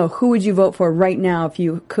got to know, who would you vote for right now if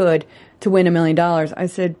you could to win $1 million? I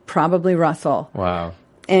said, probably Russell. Wow.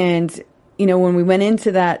 And, when we went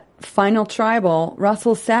into that final tribal,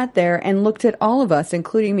 Russell sat there and looked at all of us,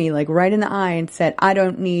 including me, like right in the eye and said, I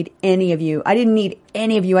don't need any of you. I didn't need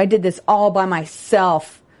any of you. I did this all by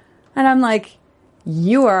myself. And I'm like,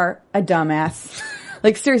 you are a dumbass.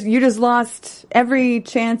 Like, seriously, you just lost every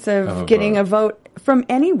chance of getting a vote from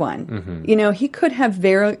anyone. He could have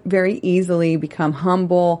very, very easily become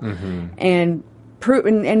humble and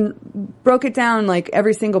broke it down like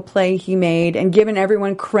every single play he made and given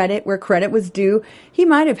everyone credit where credit was due. He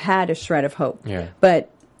might have had a shred of hope. Yeah.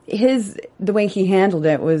 But the way he handled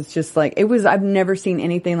it was just like, I've never seen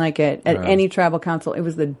anything like it at any tribal council. It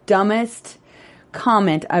was the dumbest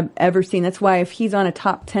comment I've ever seen. That's why if he's on a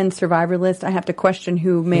top 10 survivor list, I have to question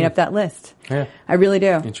who made up that list. Yeah. I really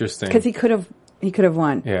do. Interesting. Because he could have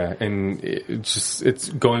won. Yeah, and it's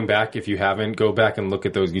going back. If you haven't, go back and look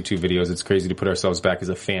at those YouTube videos. It's crazy to put ourselves back as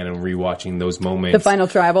a fan and rewatching those moments. The final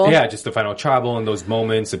tribal? Yeah, just the final tribal and those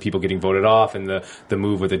moments of people getting voted off and the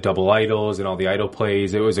move with the double idols and all the idol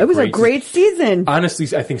plays. It was a great season. Honestly,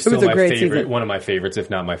 I think still my favorite. Season. One of my favorites, if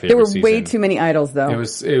not my favorite. There were season. way too many idols, though. It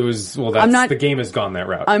was. Well, the game has gone that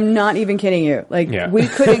route. I'm not even kidding you. Like we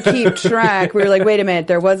couldn't keep track. We were like, wait a minute,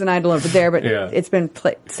 there was an idol over there, but it's been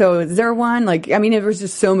played. So is there one? Like, I mean, it was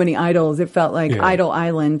just so many idols. It felt like Idol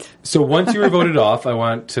Island. So once you were voted off, I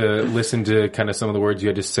want to listen to kind of some of the words you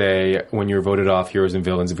had to say when you were voted off, Heroes and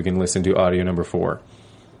Villains, if we can listen to audio number 4.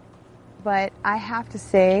 But I have to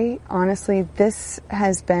say, honestly, this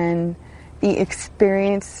has been the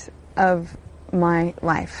experience of my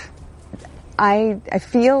life. I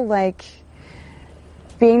feel like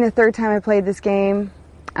being the third time I played this game,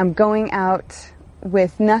 I'm going out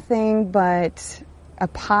with nothing but a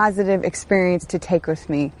positive experience to take with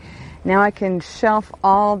me. Now I can shelf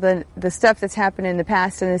all the stuff that's happened in the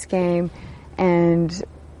past in this game and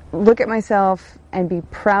look at myself and be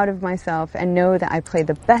proud of myself and know that I played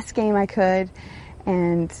the best game I could,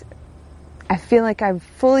 and I feel like I've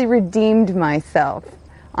fully redeemed myself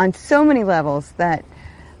on so many levels that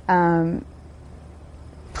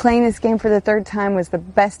playing this game for the third time was the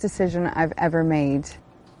best decision I've ever made.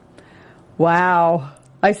 Wow.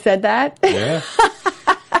 I said that? Yeah.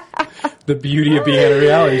 The beauty of being on a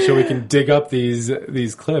reality show, we can dig up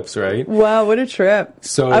these clips, right? Wow, what a trip.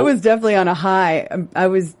 So I was definitely on a high. I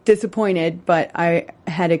was disappointed, but I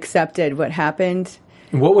had accepted what happened.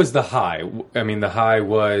 What was the high? I mean, the high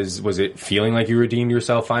was it feeling like you redeemed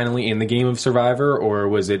yourself finally in the game of Survivor, or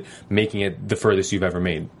was it making it the furthest you've ever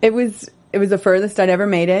made? It was the furthest I'd ever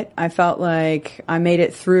made it. I felt like I made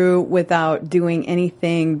it through without doing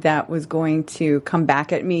anything that was going to come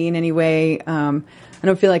back at me in any way. I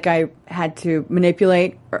don't feel like I had to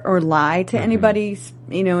manipulate or lie to anybody,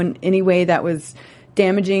 in any way that was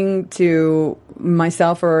damaging to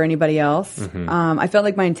myself or anybody else. I felt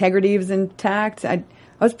like my integrity was intact. I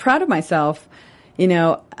was proud of myself.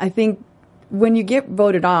 I think when you get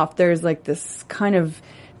voted off, there's like this kind of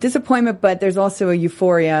disappointment, but there's also a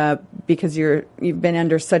euphoria because you've been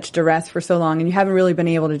under such duress for so long and you haven't really been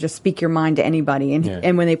able to just speak your mind to anybody.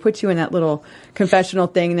 And when they put you in that little confessional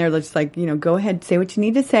thing, they're just like, go ahead, say what you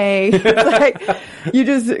need to say. It's like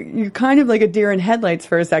you're kind of like a deer in headlights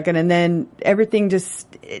for a second, and then everything it's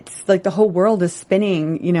like the whole world is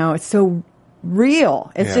spinning. It's so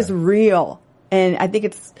real. It's just real, and I think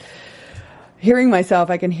it's. Hearing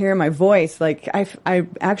myself, I can hear my voice. Like I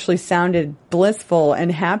actually sounded blissful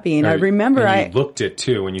and happy. And I remember you looked it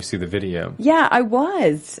too when you see the video. Yeah, I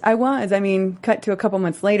was. I mean, cut to a couple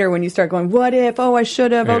months later when you start going, what if? Oh, I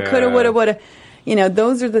should have. Oh, coulda, woulda, woulda.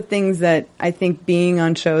 Those are the things that I think being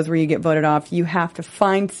on shows where you get voted off, you have to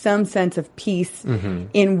find some sense of peace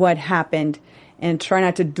in what happened. And try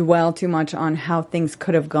not to dwell too much on how things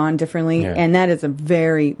could have gone differently. Yeah. And that is a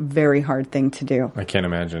very, very hard thing to do. I can't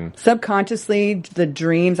imagine. Subconsciously, the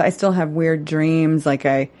dreams, I still have weird dreams. Like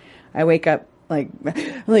I wake up like,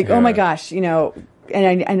 oh my gosh, and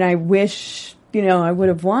I wish, I would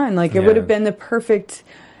have won. Like it would have been the perfect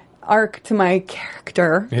arc to my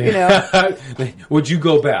character, Would you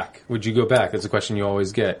go back? That's a question you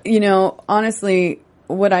always get. Honestly,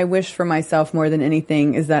 what I wish for myself more than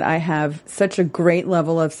anything is that I have such a great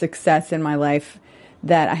level of success in my life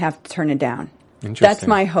that I have to turn it down. That's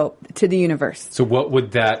my hope to the universe. So what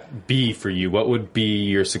would that be for you? What would be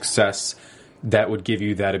your success that would give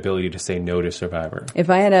you that ability to say no to Survivor? If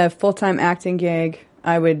I had a full-time acting gig,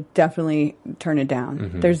 I would definitely turn it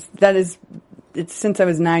down. It's since I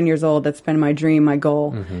was 9 years old, that's been my dream, my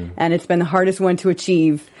goal. And it's been the hardest one to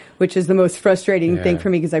achieve, which is the most frustrating thing for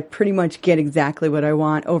me because I pretty much get exactly what I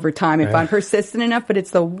want over time if I'm persistent enough. But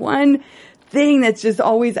it's the one thing that's just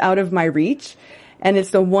always out of my reach. And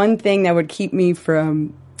it's the one thing that would keep me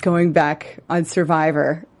from going back on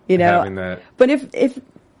Survivor, Having that. But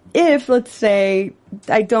if let's say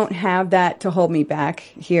I don't have that to hold me back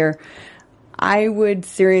here, I would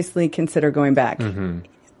seriously consider going back.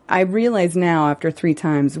 I realize now after 3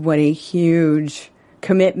 times what a huge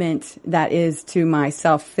commitment that is to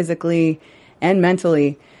myself physically and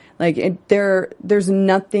mentally. Like there's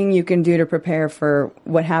nothing you can do to prepare for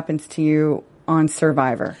what happens to you on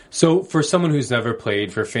Survivor. So for someone who's never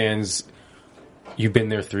played, for fans, you've been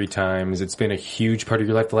there 3 times. It's been a huge part of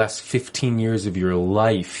your life, the last 15 years of your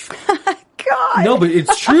life. God. No, but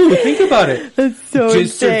it's true. Think about it. That's so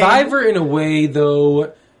Does Survivor in a way,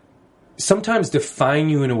 though, sometimes define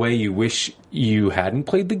you in a way you wish you hadn't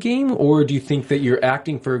played the game? Or do you think that you're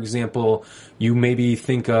acting, for example, you maybe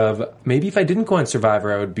think of, maybe if I didn't go on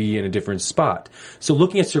Survivor, I would be in a different spot. So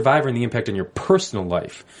looking at Survivor and the impact on your personal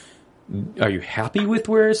life, are you happy with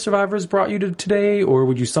where Survivor has brought you to today? Or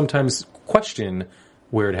would you sometimes question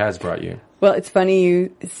where it has brought you? Well, it's funny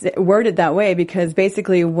you word it that way because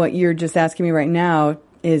basically what you're just asking me right now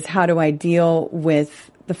is how do I deal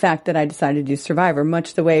with the fact that I decided to do Survivor,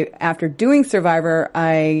 much the way after doing Survivor,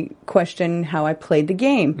 I question how I played the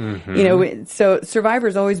game. So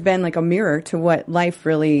Survivor's always been like a mirror to what life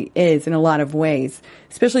really is in a lot of ways,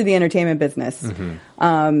 especially the entertainment business.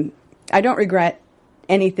 I don't regret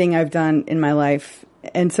anything I've done in my life,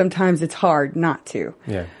 and sometimes it's hard not to.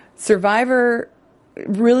 Survivor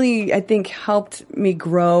really, I think, helped me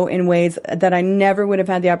grow in ways that I never would have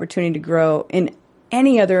had the opportunity to grow in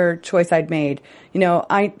any other choice I'd made.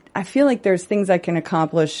 I feel like there's things I can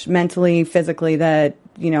accomplish mentally, physically that,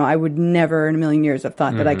 I would never in a million years have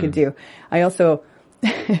thought that I could do. I also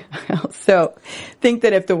think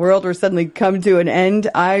that if the world were suddenly come to an end,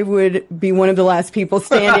 I would be one of the last people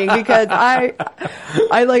standing because I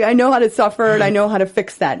know how to suffer and I know how to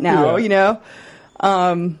fix that now,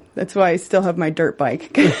 That's why I still have my dirt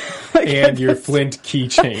bike. And your Flint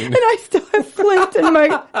keychain. And I still have Flint in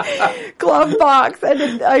my glove box.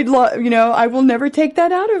 And I will never take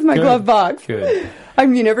that out of my glove box. Good.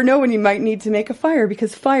 You never know when you might need to make a fire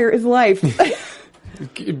because fire is life.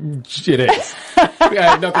 It is. I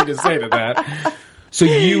have nothing to say to that. So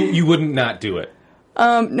you wouldn't not do it?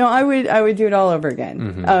 No, I would do it all over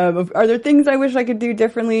again. Are there things I wish I could do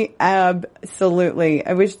differently? Absolutely.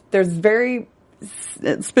 I wish there's very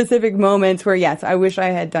specific moments where, yes, I wish I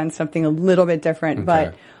had done something a little bit different,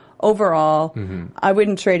 but overall, I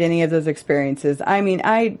wouldn't trade any of those experiences.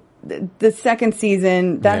 The second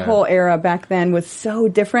season, that whole era back then was so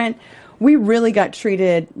different. we really got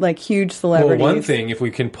treated like huge celebrities. Well, one thing, if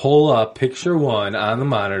we can pull up picture 1 on the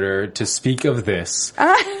monitor to speak of this.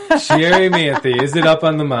 Jerri Manthey, is it up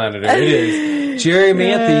on the monitor? It is. Jerri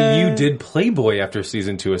Manthey, you did Playboy after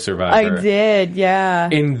season 2 of Survivor. I did, yeah.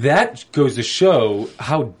 And that goes to show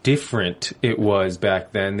how different it was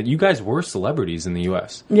back then, that you guys were celebrities in the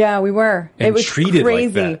U.S. Yeah, we were. And it was treated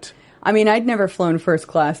crazy. like that. I mean, I'd never flown first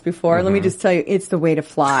class before. Let me just tell you, it's the way to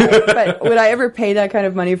fly. But would I ever pay that kind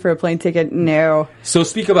of money for a plane ticket? No. So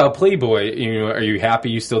speak about Playboy. Are you happy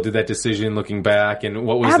you still did that decision looking back? And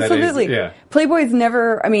what was Absolutely. that? Yeah. Playboy's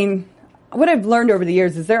never, I mean, what I've learned over the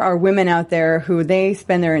years is there are women out there who they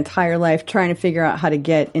spend their entire life trying to figure out how to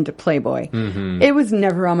get into Playboy. It was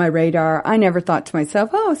never on my radar. I never thought to myself,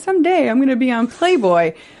 oh, someday I'm going to be on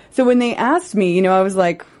Playboy. So when they asked me, I was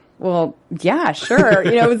like, well, yeah, sure.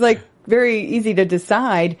 It was like, very easy to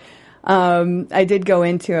decide. I did go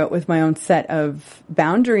into it with my own set of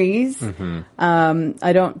boundaries.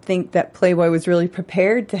 I don't think that Playboy was really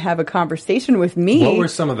prepared to have a conversation with me. What were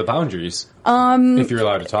some of the boundaries? If you're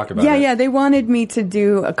allowed to talk about it. Yeah, they wanted me to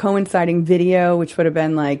do a coinciding video, which would have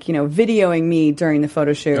been like, videoing me during the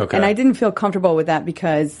photo shoot. Okay. And I didn't feel comfortable with that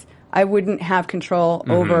because I wouldn't have control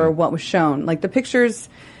over what was shown. Like the pictures,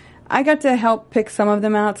 I got to help pick some of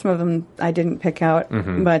them out. Some of them I didn't pick out,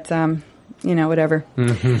 but whatever.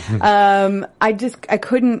 I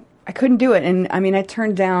couldn't do it, and I mean, I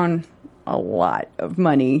turned down a lot of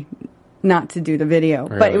money not to do the video,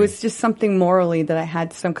 but it was just something morally that I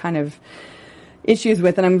had some kind of issues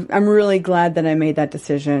with, and I'm really glad that I made that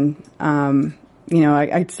decision.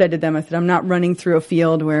 I said to them, I said, I'm not running through a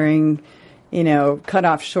field wearing, cut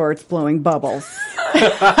off shorts blowing bubbles.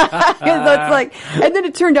 That's like, and then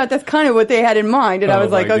it turned out that's kind of what they had in mind. And I was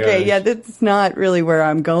like, okay, yeah, that's not really where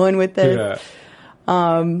I'm going with this. Yeah.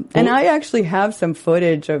 And I actually have some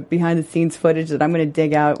footage of behind the scenes footage that I'm going to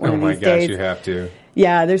dig out one of these days. Oh my gosh, you have to.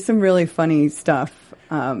 Yeah, there's some really funny stuff.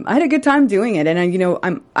 I had a good time doing it.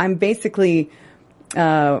 And I'm basically,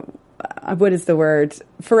 what is the word?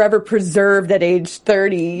 Forever preserved at age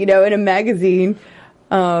 30, in a magazine.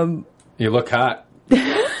 You look hot.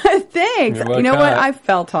 Thanks. You know what? I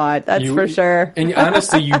felt hot. That's for sure. And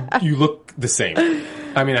honestly, you look the same.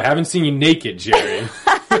 I mean, I haven't seen you naked, Jerri.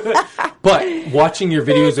 But watching your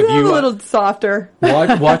videos of you... a little softer.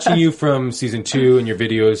 Watching you from season 2 and your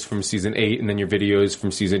videos from season 8 and then your videos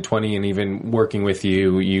from season 20 and even working with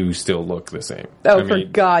you, you still look the same. Oh, for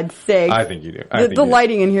God's sake. I think you do. The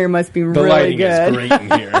lighting in here must be really good. The lighting is great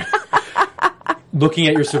in here. Looking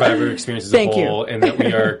at your Survivor experience as a whole, and that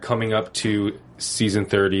we are coming up to season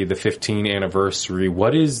 30, the 15th anniversary,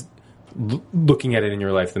 what is, looking at it in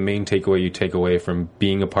your life, the main takeaway you take away from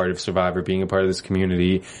being a part of Survivor, being a part of this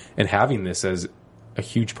community, and having this as a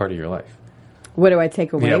huge part of your life? What do I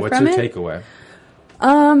take away from it? Yeah, what's your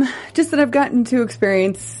takeaway? Just that I've gotten to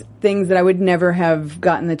experience things that I would never have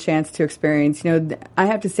gotten the chance to experience. I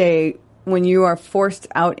have to say, when you are forced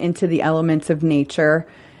out into the elements of nature,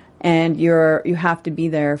 and you have to be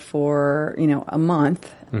there for, a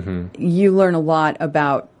month, you learn a lot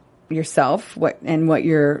about yourself, what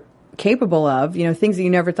you're capable of, things that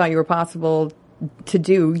you never thought you were possible to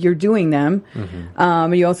do, you're doing them.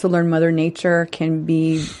 You also learn Mother Nature can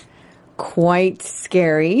be quite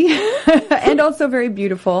scary and also very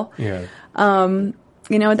beautiful. Yeah.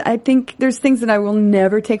 I think there's things that I will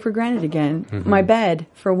never take for granted again. My bed,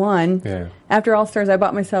 for one. Yeah. After All Stars, I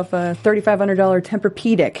bought myself a $3,500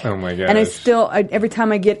 Tempur-Pedic. Oh my gosh. And every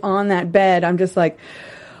time I get on that bed, I'm just like,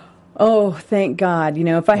 oh, thank God.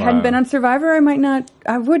 If I hadn't been on Survivor,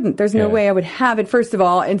 I wouldn't. There's no way I would have it, first of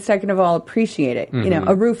all, and second of all, appreciate it.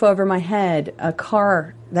 A roof over my head, a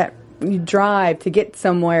car that you drive to get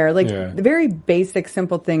somewhere. The very basic,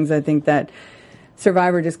 simple things I think that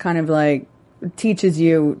Survivor just kind of teaches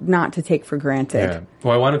you not to take for granted. Yeah.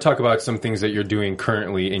 Well, I want to talk about some things that you're doing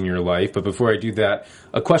currently in your life, but before I do that,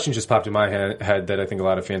 a question just popped in my head that I think a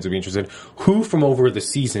lot of fans would be interested in. Who from over the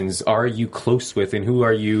seasons are you close with, and who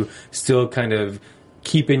are you still kind of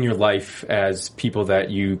keep in your life as people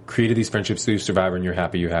that you created these friendships through Survivor and you're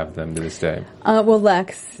happy you have them to this day? Well,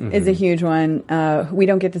 Lex is a huge one. We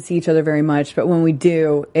don't get to see each other very much, but when we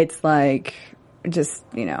do, it's just,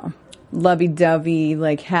 lovey-dovey,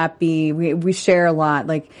 happy. We share a lot.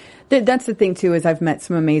 That's the thing, too, is I've met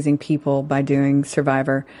some amazing people by doing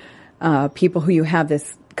Survivor. People who you have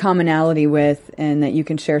this commonality with and that you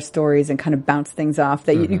can share stories and kind of bounce things off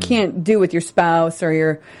that you can't do with your spouse or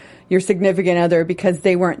your significant other because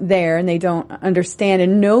they weren't there and they don't understand,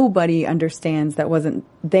 and nobody understands that wasn't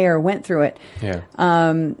there, went through it. Yeah.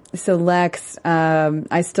 So Lex,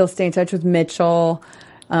 I still stay in touch with Mitchell.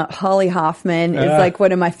 Holly Hoffman is like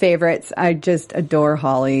one of my favorites. I just adore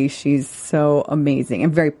Holly. She's so amazing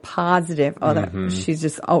and very positive. She's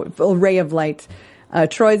just a ray of light.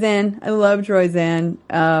 Troyzan, I love Troyzan.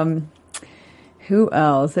 Who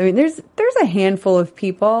else? I mean, there's a handful of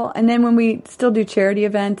people, and then when we still do charity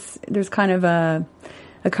events, there's kind of a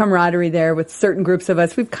camaraderie there with certain groups of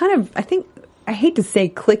us. We've kind of, I hate to say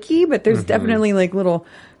cliquey, but there's definitely like little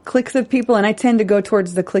cliques of people, and I tend to go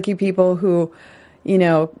towards the cliquey people who,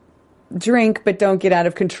 drink but don't get out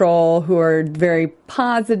of control, who are very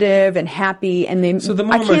positive and happy, and so the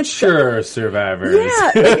more mature survivors.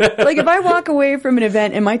 Yeah, like if I walk away from an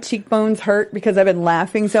event and my cheekbones hurt because I've been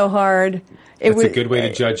laughing so hard, it's a good way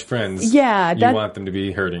to judge friends. Yeah, you want them to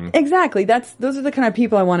be hurting. Exactly. Those are the kind of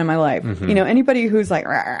people I want in my life. Anybody who's like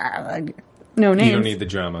no names. You don't need the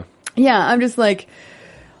drama. Yeah, I'm just like,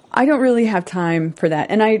 I don't really have time for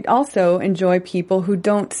that. And I also enjoy people who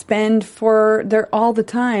don't spend all the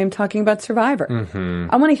time talking about Survivor.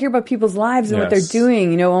 I want to hear about people's lives and what they're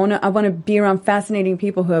doing. I want to be around fascinating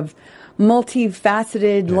people who have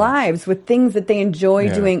multifaceted lives with things that they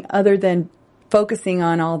enjoy doing other than focusing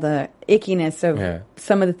on all the ickiness of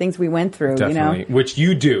some of the things we went through. Definitely. Which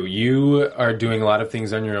you do. You are doing a lot of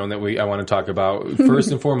things on your own that I want to talk about.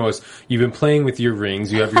 First and foremost, you've been playing with your rings.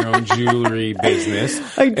 You have your own jewelry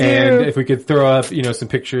business. I do. And if we could throw up, some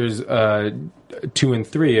pictures, 2 and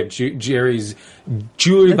 3 of Jerri's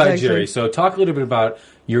Jewelry by Jerri. So talk a little bit about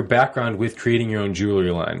your background with creating your own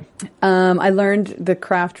jewelry line. I learned the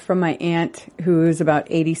craft from my aunt, who's about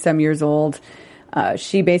 80-some years old.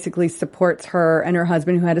 She basically supports her and her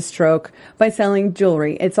husband, who had a stroke, by selling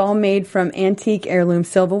jewelry. It's all made from antique heirloom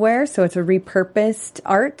silverware, so it's a repurposed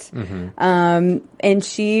art. And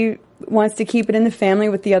she wants to keep it in the family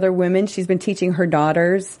with the other women. She's been teaching her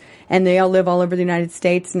daughters, and they all live all over the United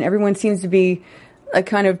States, and everyone seems to be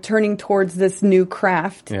kind of turning towards this new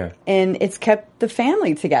craft. And it's kept the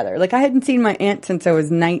family together. Like, I hadn't seen my aunt since I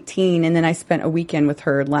was 19, and then I spent a weekend with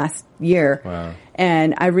her last year. Wow.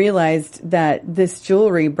 And I realized that this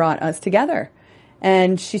jewelry brought us together.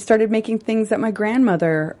 And she started making things that my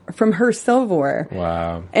grandmother, from her silverware.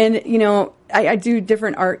 Wow. And, I do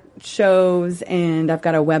different art shows, and I've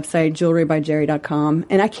got a website, jewelrybyjerri.com.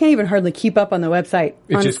 And I can't even hardly keep up on the website,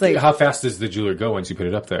 honestly. How fast does the jeweler go once you put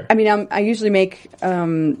it up there? I mean, I usually make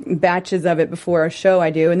batches of it before a show I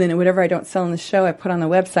do. And then whatever I don't sell in the show, I put on the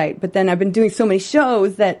website. But then I've been doing so many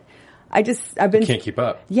shows that I've been... You can't keep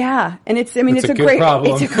up. Yeah. And it's a great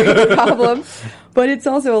problem. It's a great problem. But it's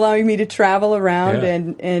also allowing me to travel around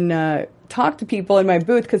and talk to people in my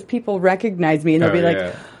booth, because people recognize me and they'll be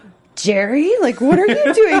like, Jerri, like, what are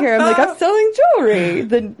you doing here? I'm like, I'm selling jewelry.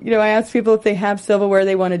 Then, I ask people if they have silverware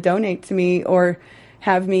they want to donate to me, or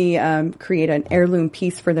have me create an heirloom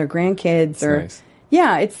piece for their grandkids. That's nice.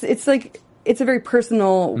 Yeah, it's like, it's a very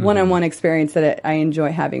personal one-on-one experience that I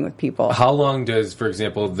enjoy having with people. How long does, for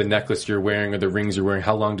example, the necklace you're wearing or the rings you're wearing,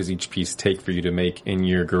 how long does each piece take for you to make in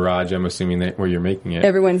your garage? I'm assuming that where you're making it.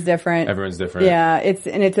 Everyone's different. Yeah, it's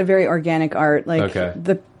a very organic art. Like,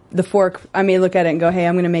 the fork, I may look at it and go, hey,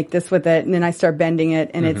 I'm going to make this with it. And then I start bending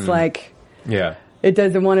it, and it's like... Yeah. It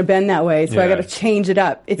doesn't want to bend that way, so I got to change it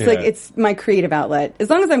up. It's like, it's my creative outlet. As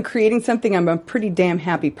long as I'm creating something, I'm a pretty damn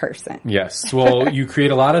happy person. Yes. Well, you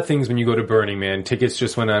create a lot of things when you go to Burning Man. Tickets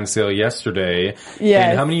just went on sale yesterday. Yes.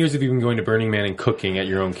 And how many years have you been going to Burning Man and cooking at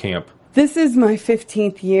your own camp? This is my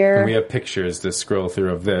 15th year. And we have pictures to scroll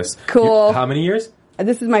through of this. Cool. How many years?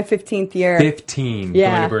 This is my 15th year. 15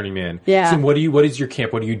 going to Burning Man. Yeah. So what is your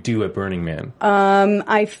camp? What do you do at Burning Man?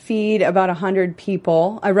 I feed about 100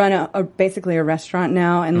 people. I run basically a restaurant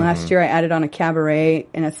now, and last year I added on a cabaret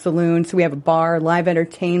and a saloon. So we have a bar, live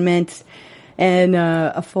entertainment, and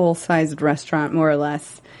a full-sized restaurant, more or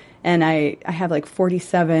less. And I have like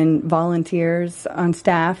 47 volunteers on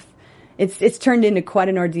staff. It's turned into quite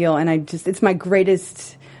an ordeal, and it's my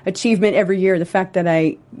greatest achievement every year, the fact that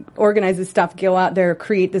I organize this stuff, go out there,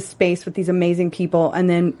 create this space with these amazing people, and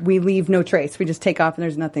then we leave no trace. We just take off and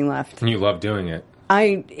there's nothing left. And you love doing it.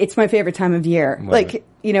 It's my favorite time of year.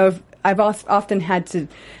 I've often had to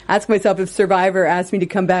ask myself if Survivor asked me to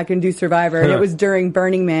come back and do Survivor, and it was during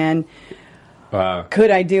Burning Man. Wow.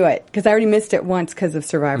 Could I do it? Because I already missed it once because of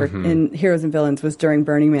Survivor, and Heroes and Villains was during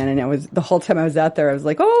Burning Man, and it was the whole time I was out there, I was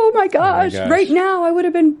like, oh my gosh, right now I would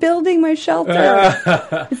have been building my shelter.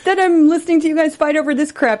 Instead, I'm listening to you guys fight over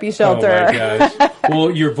this crappy shelter. Oh my gosh.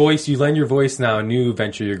 Well, you lend your voice now. A new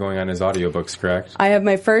venture you're going on is audiobooks, correct? I have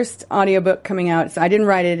my first audiobook coming out. So I didn't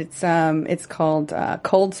write it. It's called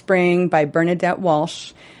Cold Spring by Bernadette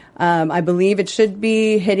Walsh. I believe it should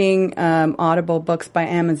be hitting Audible Books by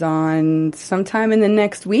Amazon sometime in the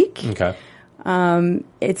next week. Okay.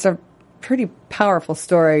 It's a pretty powerful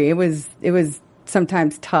story. It was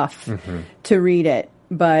sometimes tough to read it,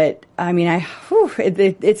 but I mean,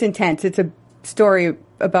 it's intense. It's a story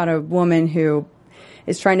about a woman who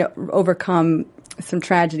is trying to overcome some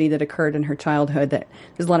tragedy that occurred in her childhood. That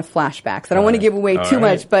there's a lot of flashbacks. I don't want to give away too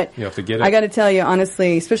much, but you have to get it. I got to tell you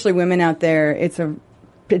honestly, especially women out there, it's a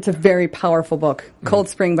very powerful book. Cold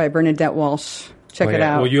Spring by Bernadette Walsh. Check it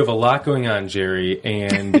out. Well, you have a lot going on, Jerri,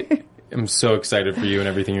 and I'm so excited for you and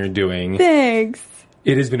everything you're doing. Thanks.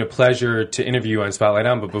 It has been a pleasure to interview you on Spotlight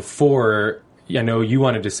On, but before, I know you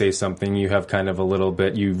wanted to say something. You have kind of a little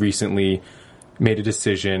bit, you recently made a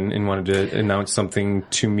decision and wanted to announce something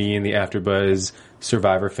to me and the AfterBuzz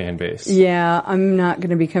Survivor fan base. Yeah, I'm not going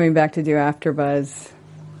to be coming back to do AfterBuzz.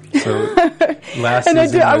 So last and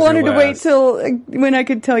season I wanted to wait last. till when I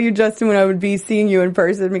could tell you, Justin, when I would be seeing you in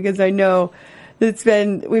person, because I know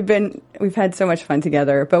we've had so much fun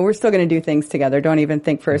together, but we're still going to do things together. Don't even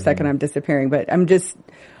think for a second I'm disappearing, but I'm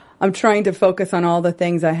trying to focus on all the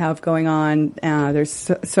things I have going on.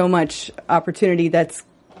 There's so much opportunity that's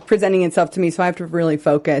presenting itself to me, so I have to really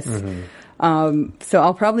focus. So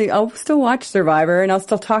I'll still watch Survivor, and I'll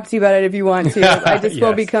still talk to you about it if you want to. I just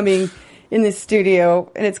won't be coming in this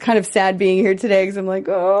studio, and it's kind of sad being here today because I'm like,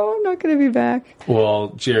 oh, I'm not going to be back.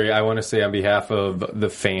 Well, Jerri, I want to say on behalf of the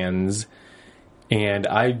fans, and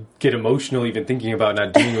I get emotional even thinking about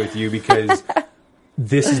not doing it with you because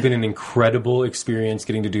this has been an incredible experience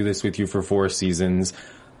getting to do this with you for 4 seasons.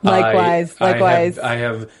 Likewise. I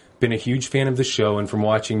have been a huge fan of the show, and from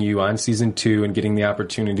watching you on season 2 and getting the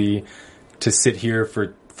opportunity to sit here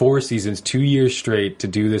for 4 seasons, 2 years straight, to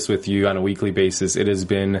do this with you on a weekly basis, it has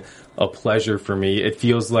been a pleasure for me. It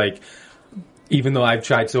feels like, even though I've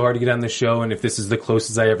tried so hard to get on the show, and if this is the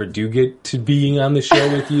closest I ever do get to being on the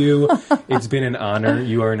show with you, it's been an honor.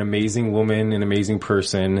 You are an amazing woman, an amazing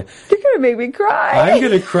person. You're going to make me cry. I'm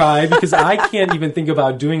going to cry because I can't even think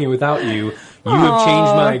about doing it without you. You have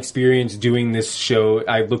changed my experience doing this show.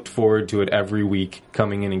 I looked forward to it every week,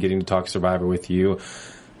 coming in and getting to talk Survivor with you.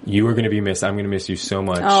 You are going to be missed. I'm going to miss you so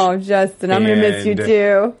much. Oh, Justin, I'm going to miss you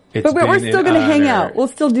too. But we're still going to hang out. We'll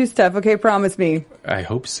still do stuff, okay? Promise me. I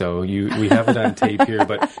hope so. We have it on tape here,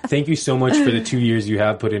 but thank you so much for the 2 years you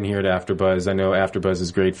have put in here at AfterBuzz. I know AfterBuzz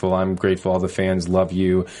is grateful. I'm grateful. All the fans love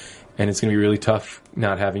you. And it's going to be really tough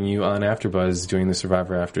not having you on AfterBuzz doing the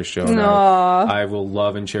Survivor After Show. I will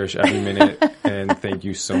love and cherish every minute, and thank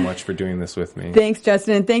you so much for doing this with me. Thanks,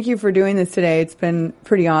 Justin, and thank you for doing this today. It's been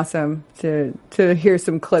pretty awesome to hear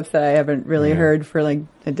some clips that I haven't really heard for like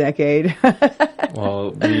a decade.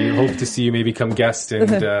 Well, we hope to see you maybe come guest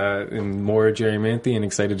and more Jerri Manthey, and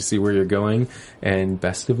excited to see where you're going, and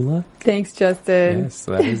best of luck. Thanks, Justin. Yes,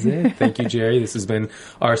 that is it. Thank you, Jerri. This has been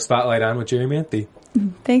our Spotlight On with Jerri Manthey.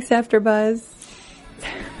 Thanks, AfterBuzz.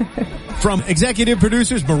 From executive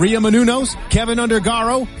producers Maria Menounos, Kevin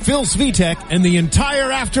Undergaro, Phil Svitek, and the entire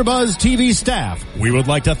AfterBuzz TV staff, we would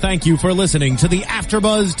like to thank you for listening to the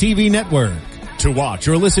AfterBuzz TV network. To watch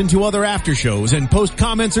or listen to other after shows and post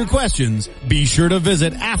comments or questions, be sure to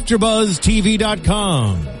visit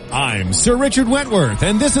AfterBuzzTV.com. I'm Sir Richard Wentworth,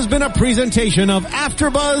 and this has been a presentation of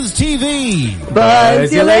AfterBuzz TV.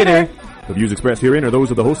 Buzz you later. The views expressed herein are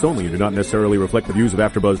those of the hosts only and do not necessarily reflect the views of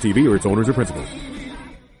AfterBuzz TV or its owners or principals.